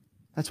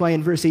 That's why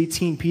in verse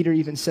 18, Peter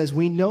even says,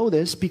 we know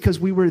this because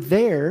we were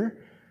there.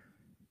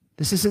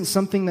 This isn't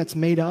something that's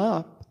made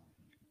up.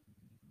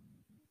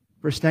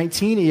 Verse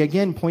 19, he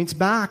again points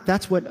back.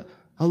 That's what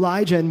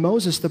Elijah and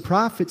Moses, the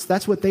prophets,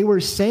 that's what they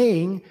were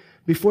saying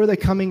before the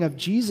coming of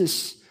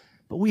Jesus.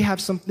 But we have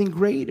something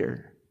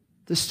greater,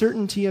 the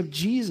certainty of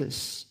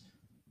Jesus,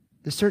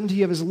 the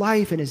certainty of his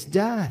life and his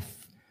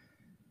death.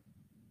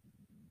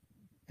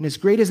 And as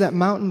great as that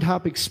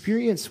mountaintop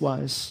experience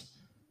was,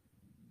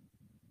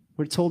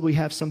 we're told we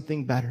have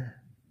something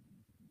better.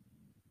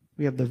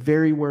 We have the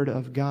very word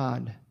of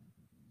God.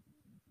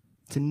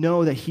 To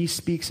know that he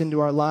speaks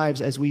into our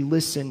lives as we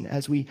listen,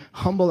 as we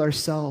humble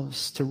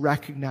ourselves to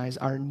recognize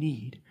our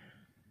need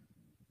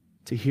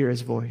to hear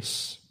his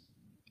voice.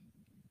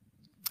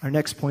 Our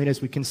next point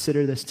as we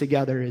consider this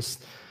together is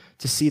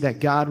to see that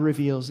God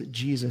reveals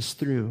Jesus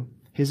through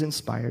his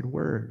inspired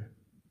word.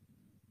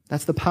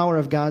 That's the power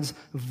of God's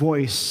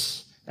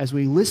voice as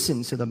we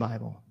listen to the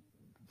Bible.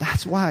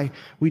 That's why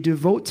we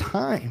devote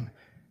time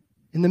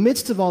in the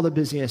midst of all the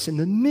busyness, in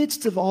the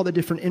midst of all the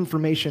different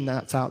information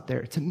that's out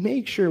there, to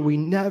make sure we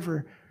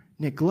never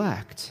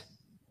neglect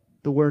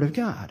the Word of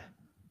God.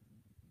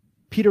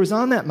 Peter was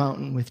on that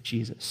mountain with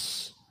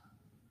Jesus.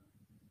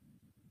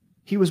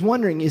 He was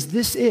wondering, is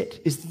this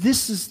it? Is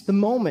this the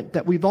moment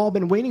that we've all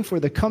been waiting for,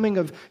 the coming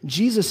of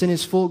Jesus in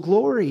his full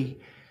glory?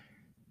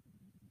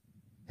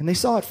 And they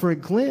saw it for a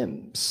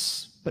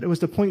glimpse, but it was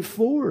to point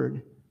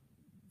forward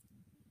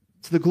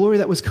to the glory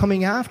that was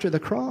coming after the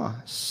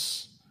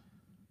cross.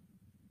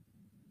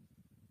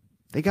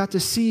 They got to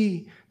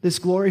see this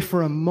glory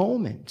for a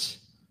moment,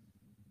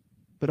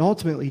 but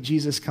ultimately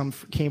Jesus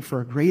came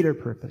for a greater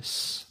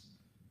purpose.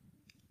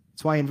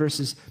 That's why in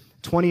verses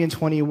 20 and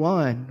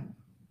 21,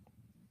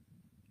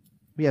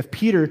 we have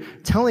Peter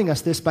telling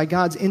us this by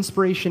God's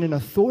inspiration and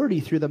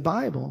authority through the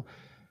Bible,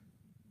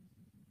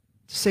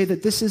 to say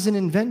that this isn't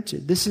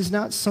invented. This is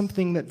not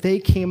something that they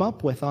came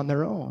up with on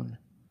their own.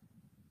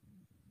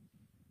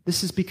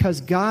 This is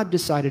because God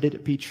decided it to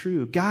be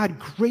true. God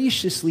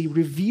graciously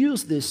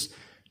reveals this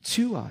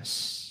to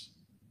us.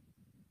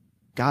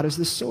 God is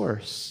the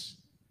source.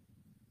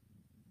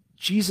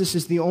 Jesus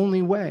is the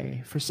only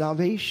way for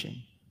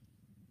salvation.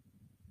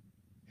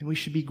 And we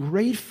should be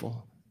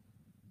grateful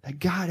that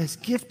God has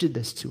gifted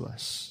this to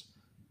us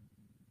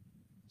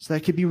so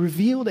that it could be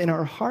revealed in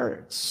our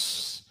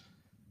hearts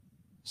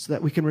so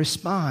that we can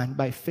respond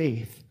by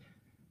faith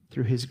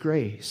through his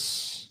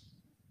grace.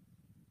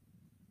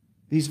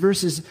 These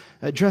verses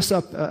address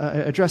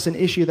an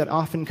issue that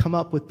often come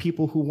up with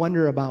people who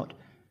wonder about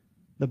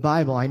the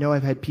Bible. I know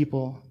I've had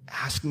people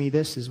ask me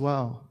this as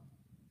well.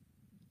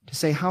 To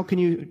say, how can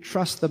you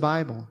trust the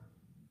Bible?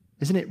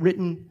 Isn't it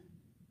written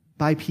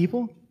by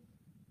people?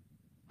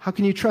 How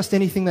can you trust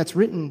anything that's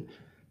written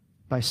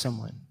by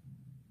someone?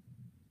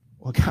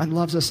 Well, God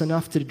loves us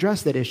enough to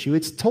address that issue.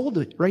 It's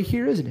told right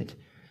here, isn't it?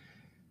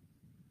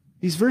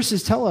 These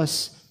verses tell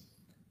us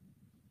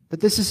that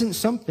this isn't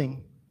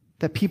something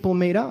that people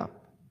made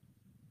up.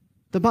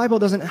 The Bible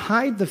doesn't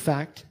hide the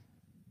fact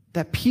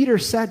that Peter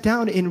sat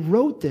down and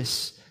wrote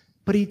this,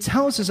 but he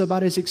tells us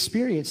about his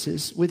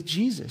experiences with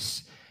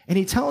Jesus. And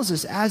he tells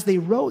us as they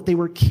wrote, they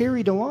were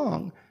carried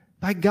along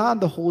by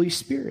God the Holy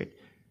Spirit.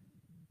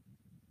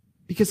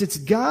 Because it's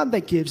God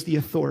that gives the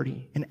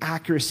authority and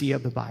accuracy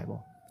of the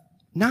Bible,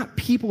 not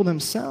people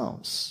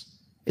themselves.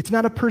 It's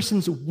not a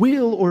person's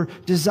will or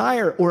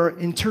desire or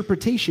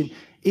interpretation.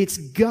 It's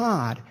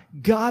God.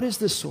 God is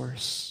the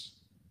source.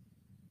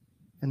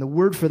 And the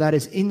word for that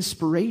is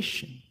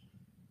inspiration.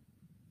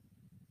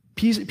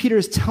 Peter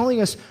is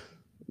telling us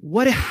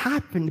what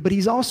happened, but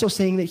he's also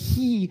saying that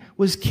he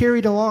was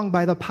carried along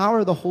by the power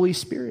of the Holy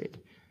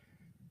Spirit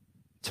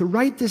to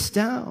write this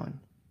down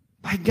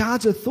by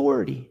God's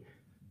authority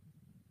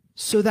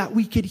so that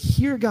we could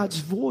hear God's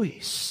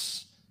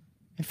voice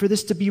and for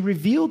this to be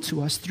revealed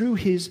to us through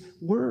his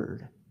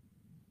word.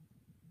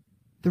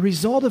 The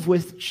result of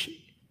which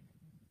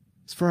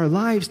is for our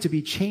lives to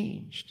be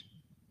changed.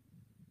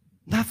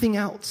 Nothing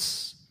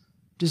else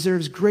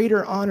deserves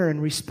greater honor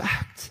and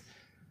respect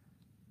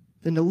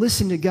than to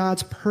listen to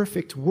God's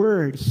perfect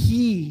word.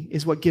 He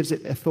is what gives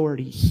it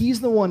authority. He's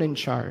the one in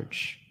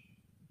charge.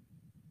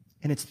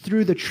 And it's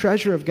through the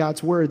treasure of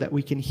God's word that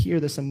we can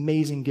hear this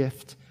amazing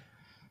gift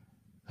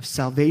of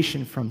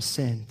salvation from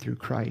sin through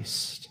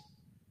Christ.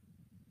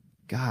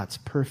 God's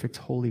perfect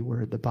holy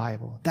word, the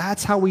Bible.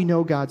 That's how we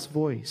know God's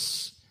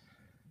voice.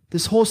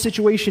 This whole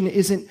situation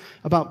isn't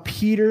about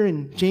Peter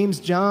and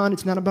James, John.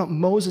 It's not about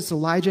Moses,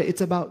 Elijah.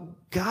 It's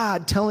about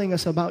God telling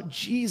us about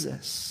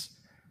Jesus.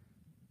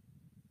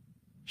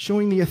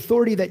 Showing the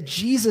authority that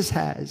Jesus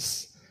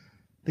has,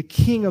 the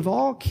King of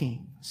all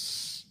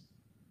kings.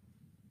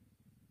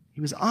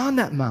 He was on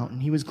that mountain.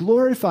 He was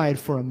glorified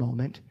for a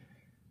moment.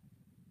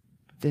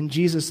 Then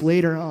Jesus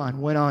later on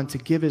went on to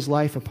give his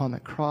life upon the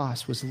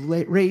cross, was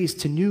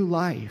raised to new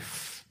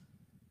life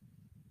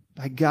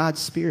by God's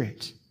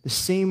Spirit, the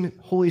same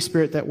Holy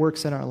Spirit that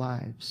works in our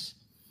lives.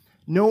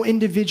 No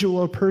individual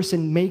or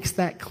person makes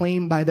that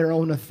claim by their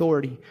own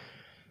authority,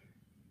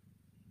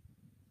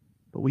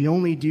 but we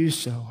only do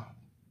so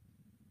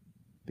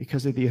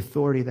because of the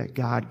authority that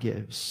God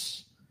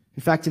gives.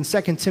 In fact, in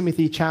 2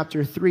 Timothy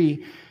chapter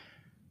 3,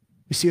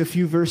 we see a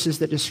few verses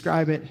that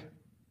describe it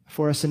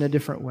for us in a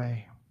different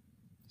way.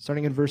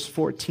 Starting in verse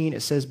 14,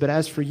 it says, "But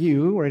as for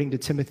you," writing to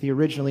Timothy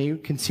originally,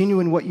 "continue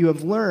in what you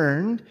have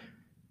learned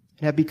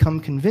and have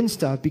become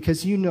convinced of,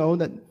 because you know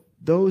that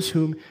those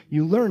whom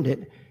you learned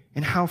it,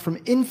 and how from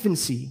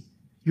infancy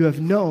you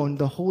have known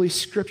the Holy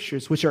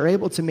Scriptures, which are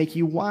able to make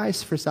you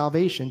wise for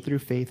salvation through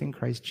faith in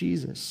Christ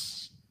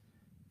Jesus."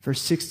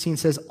 Verse 16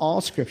 says, "All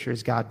Scripture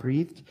is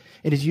God-breathed.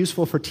 It is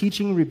useful for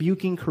teaching,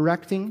 rebuking,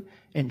 correcting,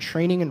 and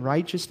training in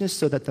righteousness,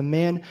 so that the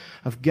man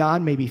of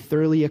God may be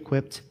thoroughly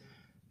equipped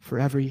for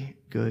every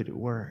good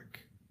work."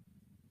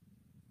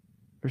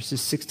 Verses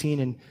 16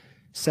 and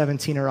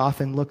 17 are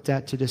often looked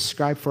at to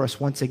describe for us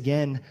once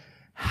again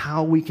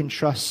how we can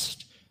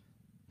trust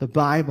the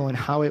Bible and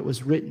how it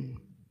was written.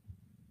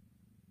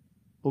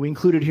 But we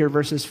included here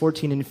verses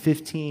 14 and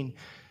 15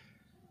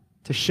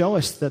 to show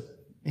us the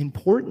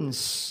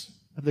importance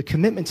of the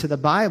commitment to the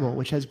Bible,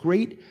 which has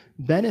great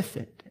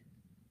benefit,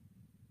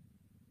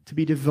 to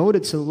be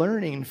devoted to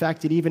learning. In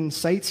fact, it even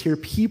cites here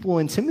people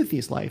in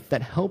Timothy's life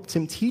that helped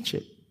him teach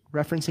it,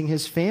 referencing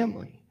his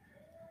family.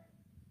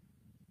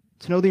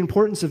 To know the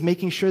importance of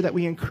making sure that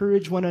we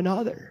encourage one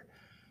another,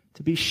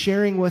 to be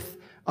sharing with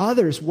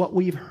others what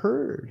we've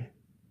heard.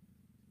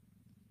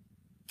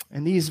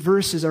 And these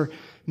verses are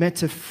meant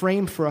to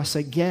frame for us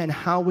again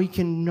how we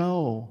can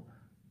know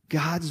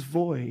God's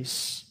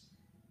voice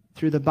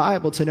through the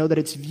Bible, to know that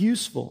it's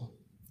useful.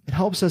 It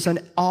helps us in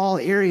all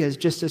areas,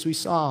 just as we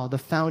saw the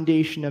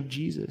foundation of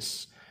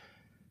Jesus.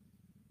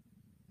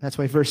 That's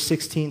why verse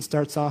 16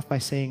 starts off by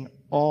saying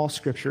all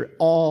Scripture,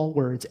 all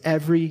words,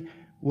 every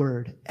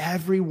word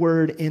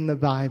in the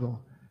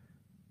Bible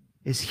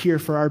is here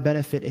for our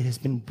benefit. It has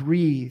been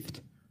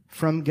breathed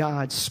from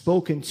God,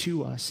 spoken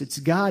to us. It's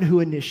God who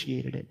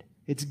initiated it.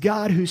 It's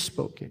God who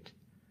spoke it.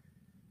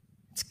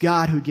 It's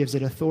God who gives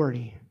it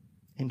authority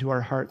into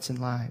our hearts and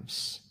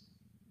lives.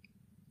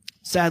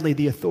 Sadly,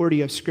 the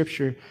authority of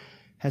Scripture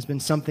has been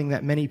something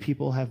that many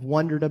people have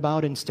wondered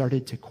about and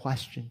started to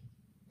question.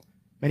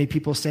 Many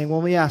people saying,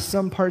 well, yeah,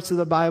 some parts of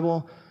the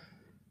Bible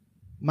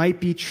might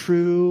be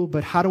true,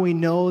 but how do we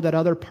know that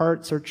other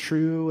parts are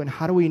true? And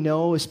how do we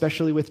know,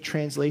 especially with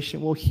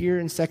translation? Well, here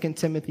in 2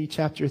 Timothy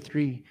chapter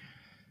 3,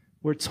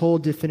 we're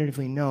told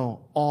definitively,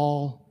 no,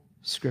 all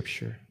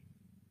Scripture.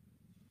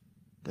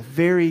 The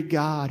very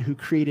God who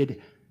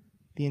created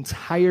the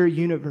entire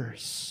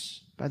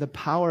universe by the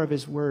power of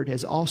His Word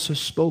has also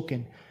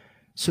spoken,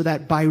 so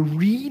that by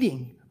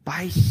reading,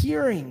 by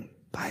hearing,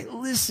 by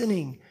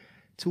listening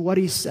to what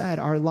He said,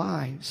 our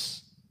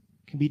lives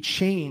can be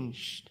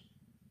changed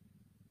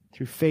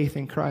through faith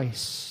in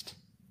Christ.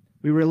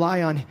 We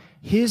rely on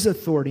His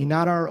authority,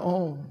 not our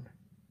own,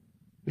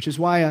 which is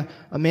why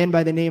a man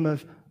by the name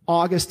of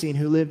Augustine,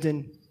 who lived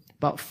in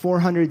about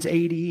 400s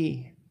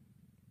AD,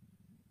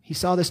 he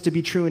saw this to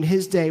be true in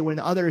his day when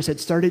others had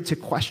started to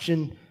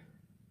question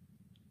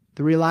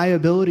the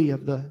reliability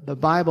of the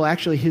Bible.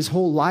 Actually, his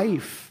whole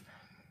life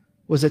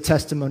was a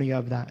testimony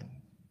of that.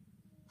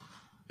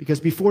 Because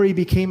before he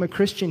became a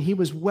Christian, he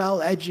was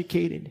well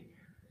educated.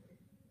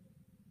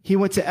 He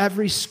went to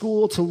every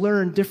school to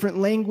learn different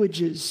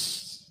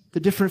languages, the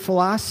different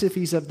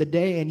philosophies of the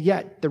day, and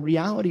yet the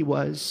reality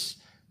was,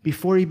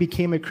 before he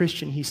became a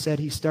Christian, he said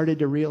he started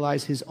to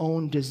realize his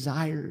own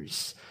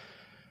desires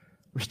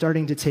were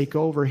starting to take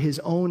over, his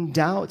own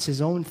doubts,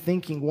 his own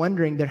thinking,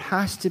 wondering there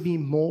has to be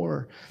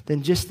more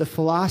than just the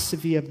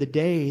philosophy of the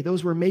day.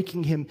 Those were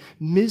making him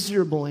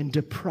miserable and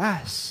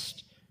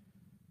depressed.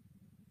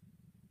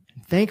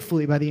 And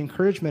thankfully, by the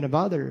encouragement of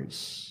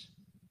others,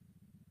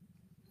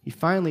 he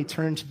finally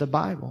turned to the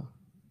Bible.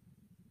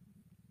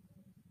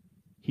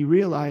 He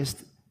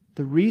realized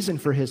the reason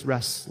for his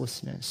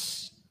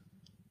restlessness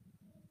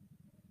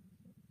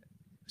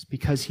was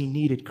because he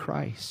needed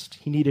Christ.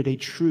 He needed a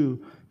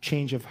true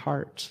change of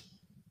heart.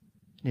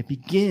 And it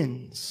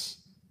begins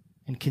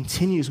and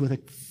continues with a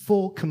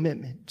full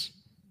commitment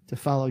to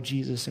follow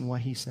Jesus and what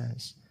He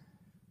says.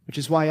 Which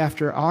is why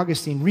after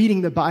Augustine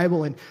reading the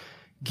Bible and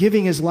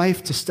giving his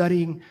life to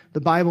studying the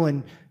Bible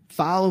and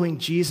following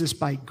Jesus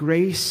by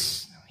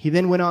grace, he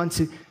then went on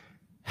to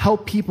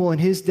help people in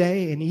his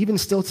day, and even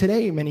still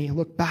today, many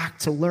look back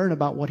to learn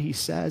about what he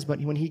says. But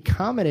when he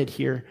commented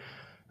here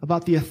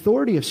about the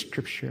authority of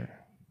Scripture,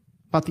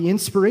 about the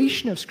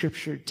inspiration of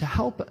Scripture to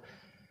help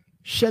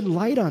shed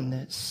light on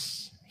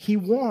this, he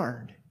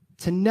warned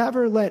to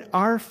never let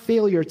our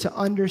failure to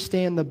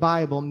understand the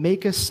Bible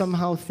make us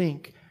somehow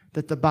think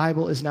that the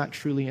Bible is not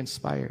truly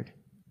inspired,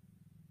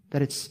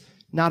 that it's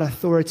not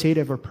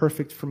authoritative or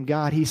perfect from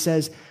God. He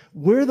says,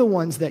 we're the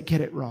ones that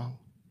get it wrong.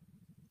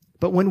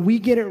 But when we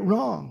get it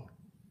wrong,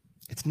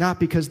 it's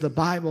not because the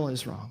Bible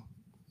is wrong.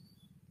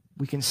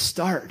 We can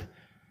start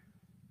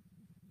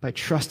by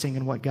trusting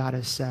in what God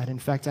has said. In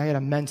fact, I had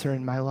a mentor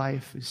in my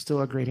life who's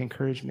still a great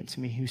encouragement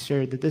to me, who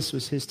shared that this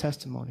was his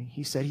testimony.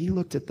 He said he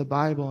looked at the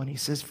Bible and he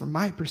says, from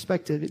my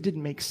perspective, it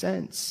didn't make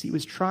sense. He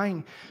was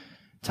trying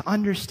to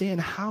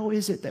understand how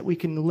is it that we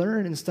can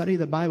learn and study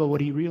the Bible.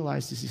 What he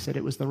realized is, he said,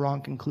 it was the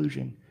wrong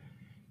conclusion.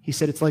 He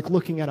said, it's like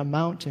looking at a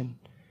mountain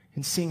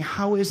and seeing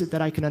how is it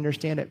that I can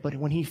understand it. But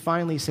when he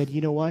finally said,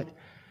 you know what?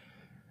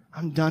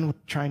 I'm done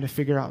with trying to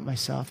figure out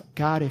myself.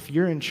 God, if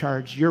you're in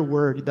charge, your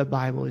word, the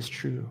Bible, is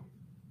true.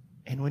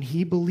 And when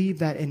he believed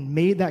that and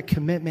made that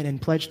commitment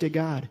and pledged to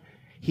God,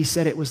 he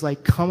said it was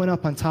like coming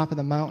up on top of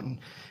the mountain.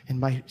 And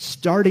by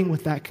starting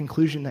with that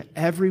conclusion that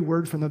every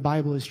word from the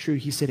Bible is true,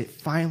 he said it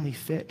finally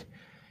fit.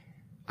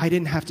 I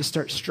didn't have to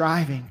start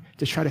striving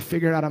to try to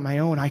figure it out on my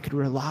own. I could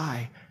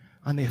rely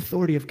on the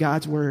authority of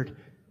God's word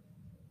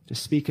to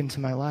speak into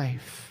my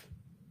life.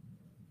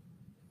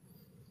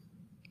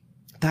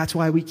 That's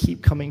why we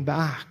keep coming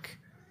back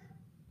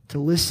to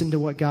listen to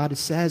what God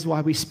says,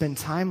 why we spend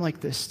time like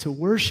this to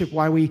worship,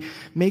 why we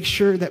make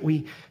sure that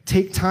we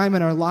take time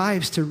in our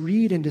lives to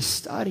read and to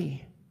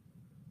study.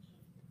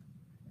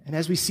 And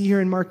as we see here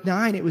in Mark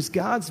 9, it was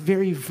God's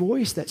very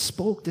voice that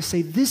spoke to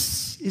say,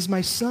 this is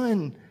my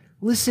son.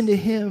 Listen to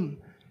him.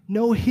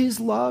 Know his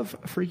love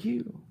for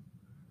you.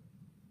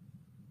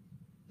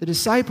 The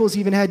disciples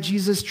even had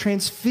Jesus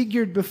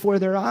transfigured before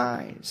their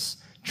eyes,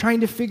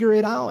 trying to figure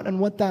it out and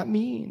what that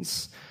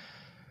means.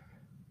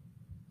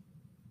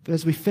 But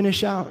as we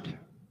finish out,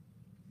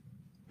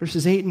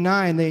 verses 8 and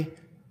 9, they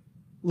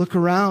look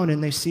around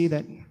and they see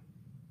that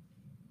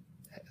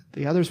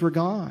the others were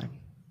gone.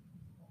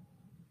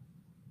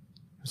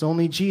 It was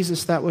only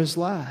Jesus that was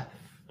left.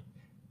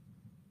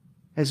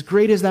 As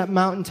great as that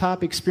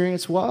mountaintop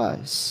experience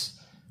was,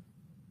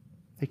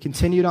 they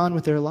continued on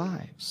with their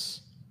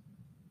lives.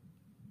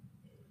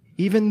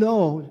 Even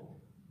though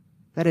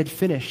that had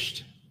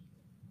finished,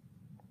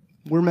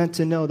 we're meant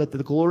to know that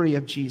the glory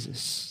of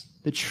Jesus,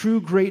 the true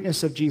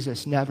greatness of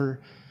Jesus, never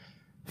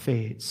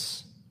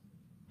fades.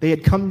 They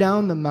had come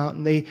down the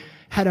mountain. They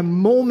had a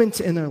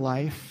moment in their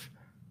life,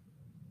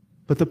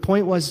 but the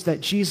point was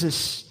that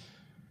Jesus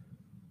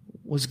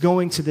was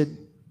going to the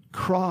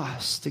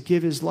cross to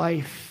give his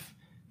life,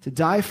 to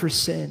die for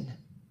sin,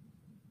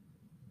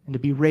 and to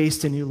be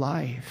raised to new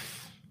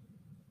life,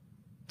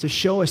 to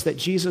show us that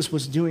Jesus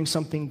was doing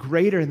something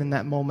greater than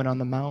that moment on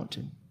the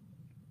mountain.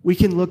 We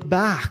can look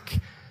back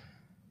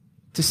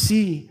to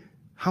see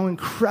how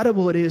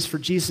incredible it is for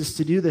Jesus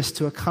to do this,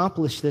 to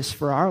accomplish this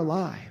for our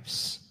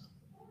lives.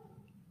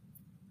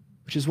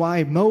 Which is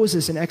why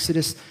Moses in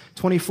Exodus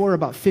 24,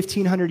 about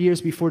 1,500 years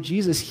before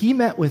Jesus, he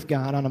met with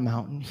God on a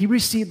mountain. He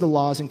received the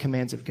laws and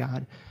commands of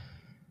God.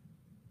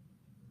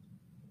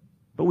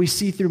 But we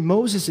see through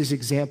Moses'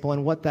 example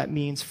and what that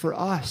means for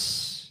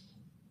us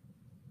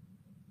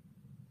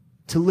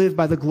to live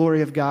by the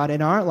glory of God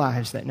in our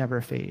lives that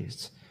never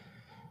fades.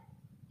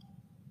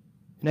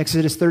 In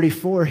Exodus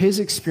 34, his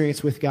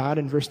experience with God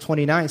in verse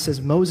 29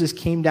 says, Moses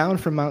came down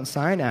from Mount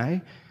Sinai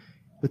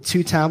with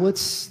 2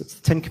 tablets, that's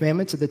the 10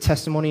 Commandments, of the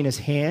testimony in his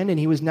hand, and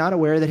he was not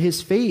aware that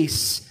his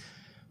face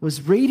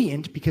was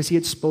radiant because he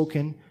had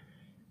spoken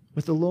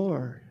with the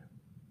Lord.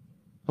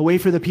 A way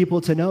for the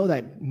people to know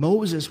that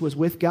Moses was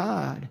with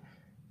God.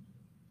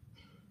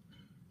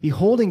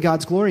 Beholding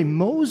God's glory,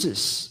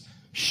 Moses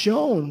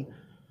shone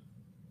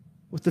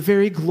with the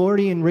very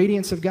glory and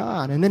radiance of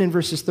God. And then in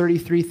verses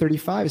 33,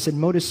 35, it said,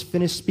 Moses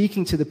finished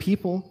speaking to the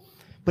people,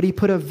 but he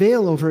put a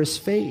veil over his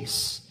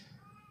face.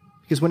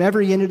 Because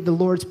whenever he entered the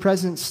Lord's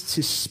presence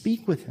to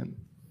speak with him,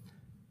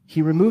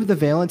 he removed the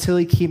veil until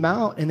he came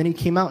out, and then he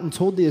came out and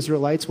told the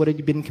Israelites what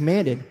had been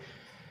commanded.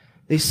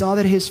 They saw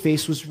that his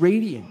face was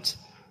radiant.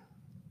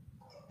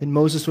 Then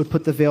Moses would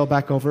put the veil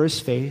back over his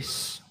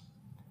face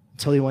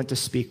until he went to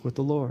speak with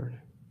the Lord.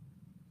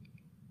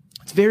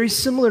 It's very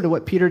similar to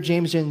what Peter,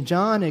 James, and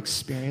John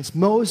experienced.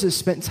 Moses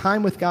spent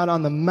time with God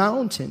on the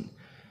mountain.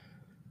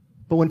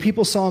 But when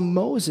people saw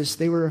Moses,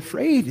 they were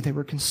afraid. They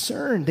were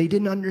concerned. They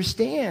didn't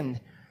understand.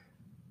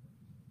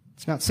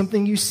 It's not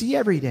something you see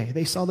every day.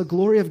 They saw the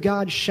glory of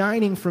God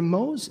shining from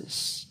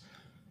Moses.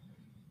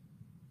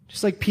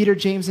 Just like Peter,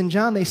 James, and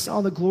John, they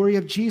saw the glory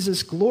of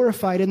Jesus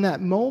glorified in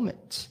that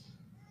moment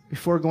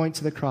before going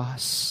to the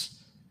cross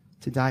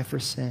to die for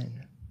sin.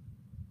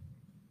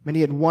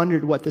 Many had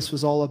wondered what this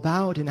was all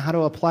about and how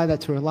to apply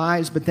that to our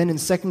lives. But then in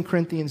 2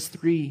 Corinthians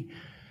 3,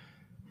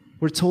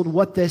 we're told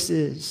what this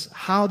is,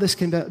 how this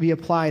can be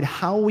applied,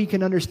 how we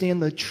can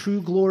understand the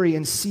true glory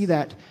and see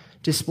that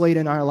displayed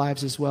in our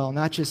lives as well,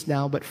 not just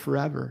now, but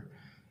forever.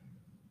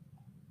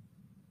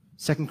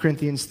 2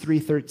 Corinthians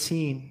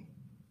 3:13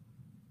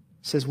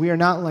 says, we are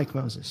not like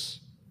Moses.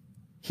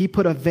 He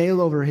put a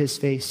veil over his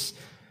face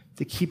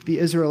to keep the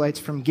Israelites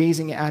from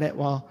gazing at it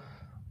while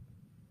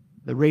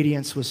the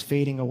radiance was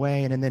fading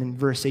away. And then in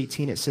verse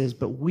 18 it says,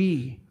 but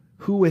we,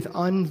 who with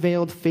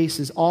unveiled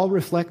faces all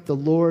reflect the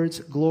Lord's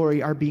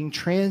glory, are being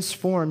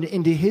transformed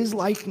into his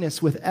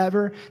likeness with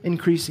ever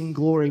increasing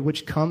glory,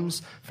 which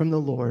comes from the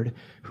Lord,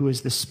 who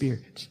is the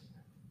Spirit.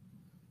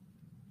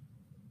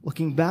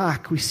 Looking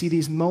back, we see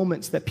these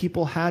moments that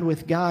people had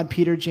with God,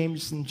 Peter,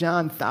 James, and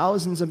John,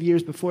 thousands of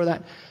years before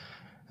that.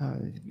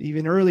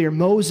 Even earlier,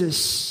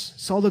 Moses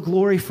saw the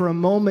glory for a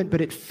moment, but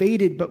it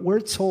faded. But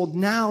we're told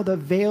now the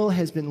veil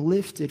has been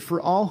lifted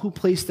for all who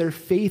place their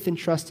faith and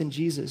trust in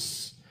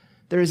Jesus.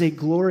 There is a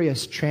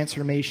glorious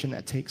transformation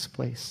that takes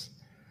place.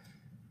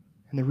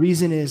 And the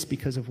reason is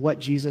because of what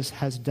Jesus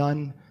has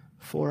done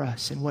for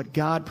us and what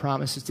God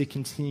promises to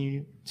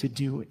continue to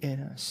do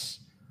in us.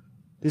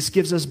 This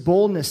gives us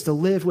boldness to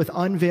live with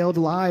unveiled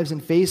lives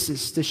and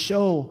faces, to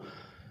show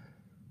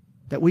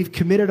that we've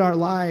committed our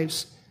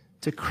lives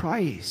to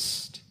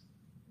Christ.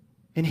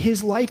 And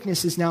his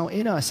likeness is now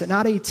in us, and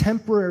not a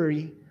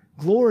temporary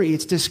glory.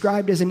 It's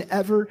described as an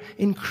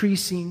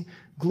ever-increasing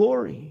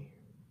glory.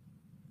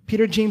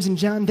 Peter, James, and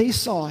John, they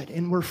saw it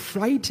and were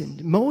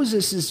frightened.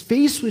 Moses'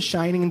 face was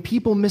shining and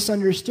people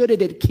misunderstood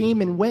it. It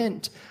came and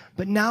went.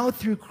 But now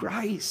through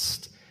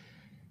Christ,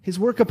 his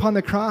work upon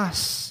the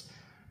cross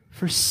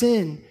for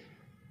sin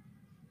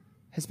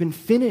has been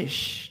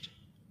finished.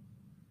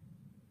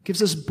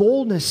 Gives us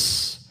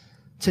boldness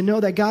to know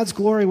that God's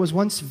glory was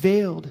once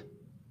veiled,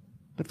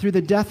 but through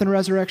the death and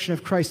resurrection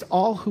of Christ,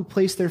 all who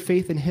place their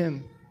faith in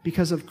him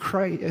because of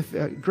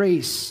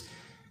grace,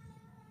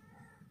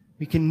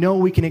 we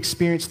can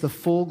experience the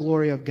full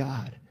glory of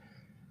God.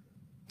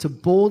 To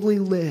boldly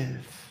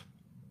live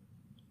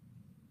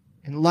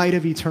in light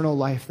of eternal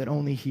life that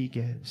only he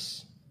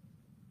gives.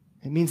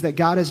 It means that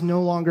God is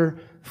no longer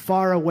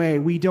far away.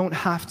 We don't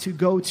have to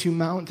go to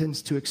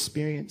mountains to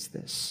experience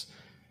this,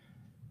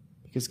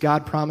 because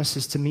God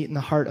promises to meet in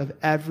the heart of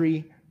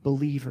every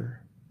believer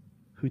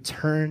who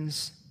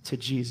turns to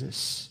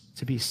Jesus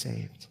to be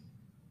saved.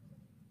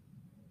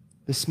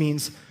 This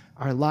means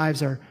our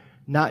lives are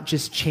not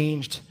just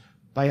changed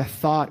by a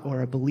thought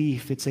or a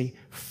belief. It's a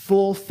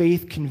full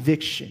faith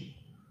conviction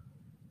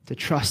to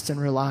trust and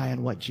rely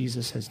on what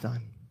Jesus has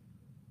done.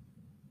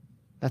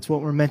 That's what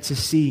we're meant to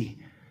see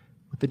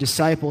with the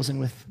disciples and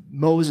with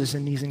Moses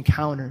in these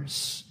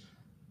encounters.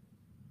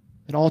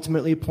 It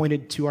ultimately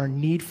pointed to our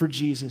need for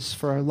Jesus,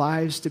 for our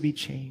lives to be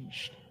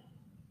changed,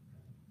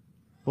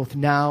 both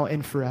now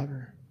and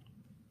forever.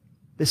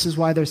 This is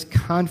why there's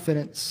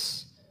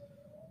confidence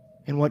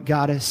in what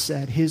God has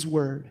said, his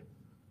word,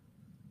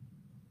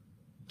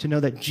 to know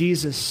that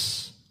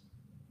Jesus,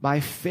 by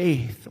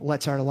faith,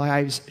 lets our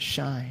lives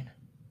shine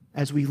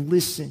as we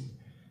listen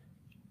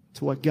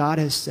to what God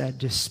has said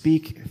to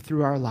speak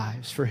through our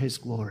lives for his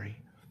glory,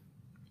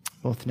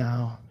 both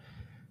now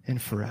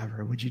and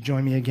forever. Would you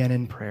join me again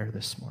in prayer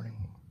this morning?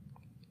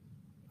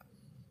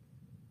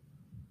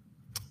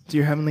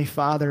 Dear Heavenly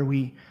Father,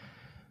 we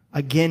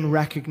again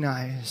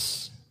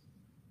recognize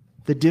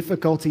the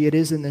difficulty it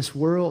is in this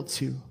world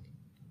to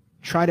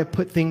try to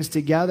put things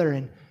together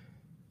and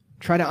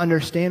try to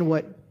understand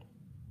what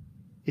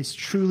is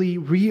truly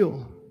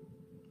real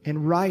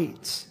and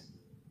right.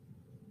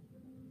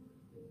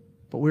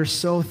 But we're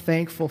so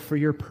thankful for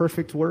your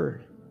perfect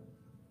word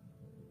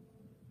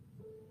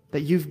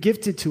that you've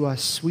gifted to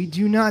us. We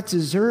do not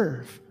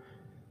deserve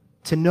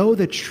to know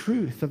the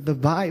truth of the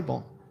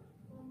Bible,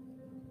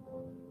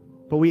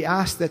 but we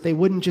ask that they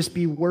wouldn't just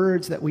be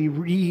words that we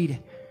read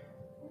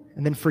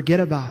and then forget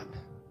about,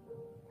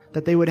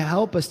 that they would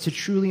help us to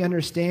truly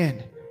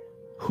understand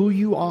who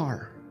you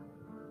are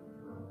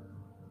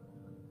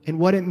and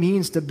what it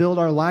means to build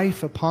our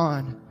life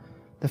upon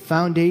the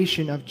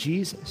foundation of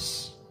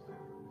Jesus.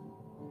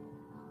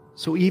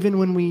 So even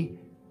when we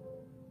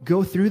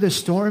go through the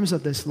storms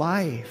of this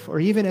life, or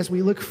even as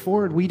we look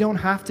forward, we don't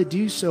have to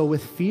do so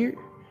with fear.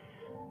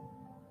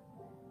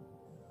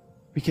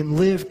 We can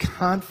live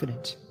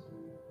confident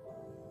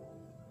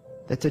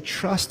that to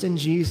trust in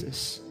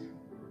Jesus,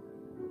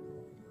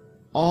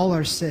 all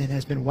our sin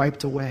has been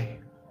wiped away.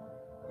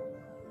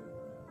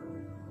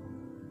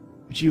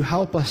 Would you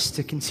help us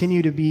to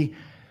continue to be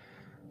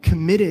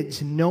committed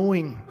to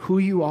knowing who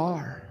you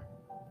are,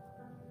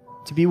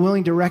 to be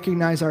willing to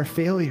recognize our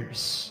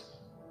failures,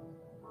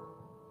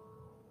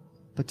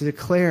 but to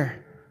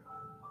declare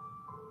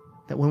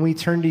that when we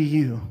turn to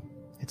you,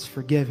 it's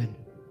forgiven.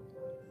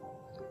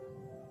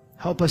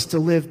 Help us to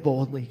live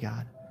boldly,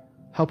 God.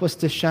 Help us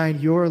to shine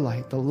your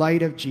light, the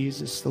light of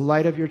Jesus, the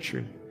light of your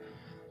truth,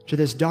 to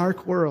this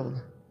dark world,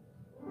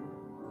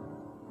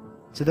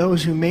 to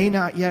those who may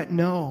not yet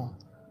know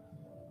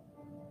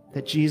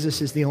that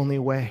Jesus is the only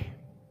way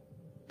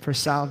for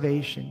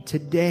salvation.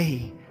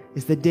 Today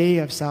is the day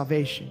of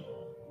salvation.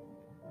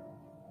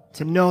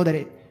 To know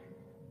that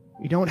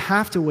we don't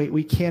have to wait,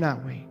 we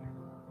cannot wait.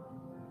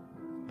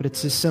 But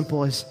it's as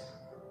simple as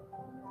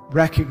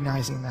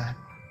recognizing that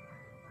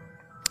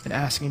and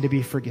asking to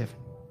be forgiven.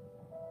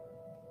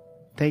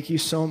 Thank you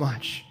so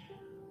much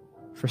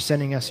for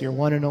sending us your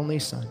one and only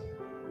Son.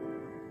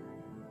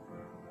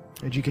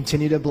 Would you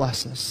continue to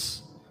bless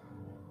us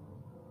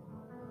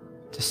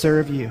to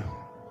serve you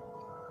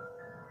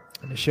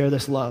and to share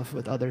this love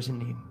with others in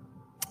need,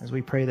 as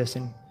we pray this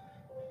in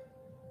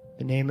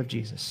the name of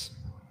Jesus.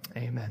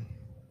 Amen.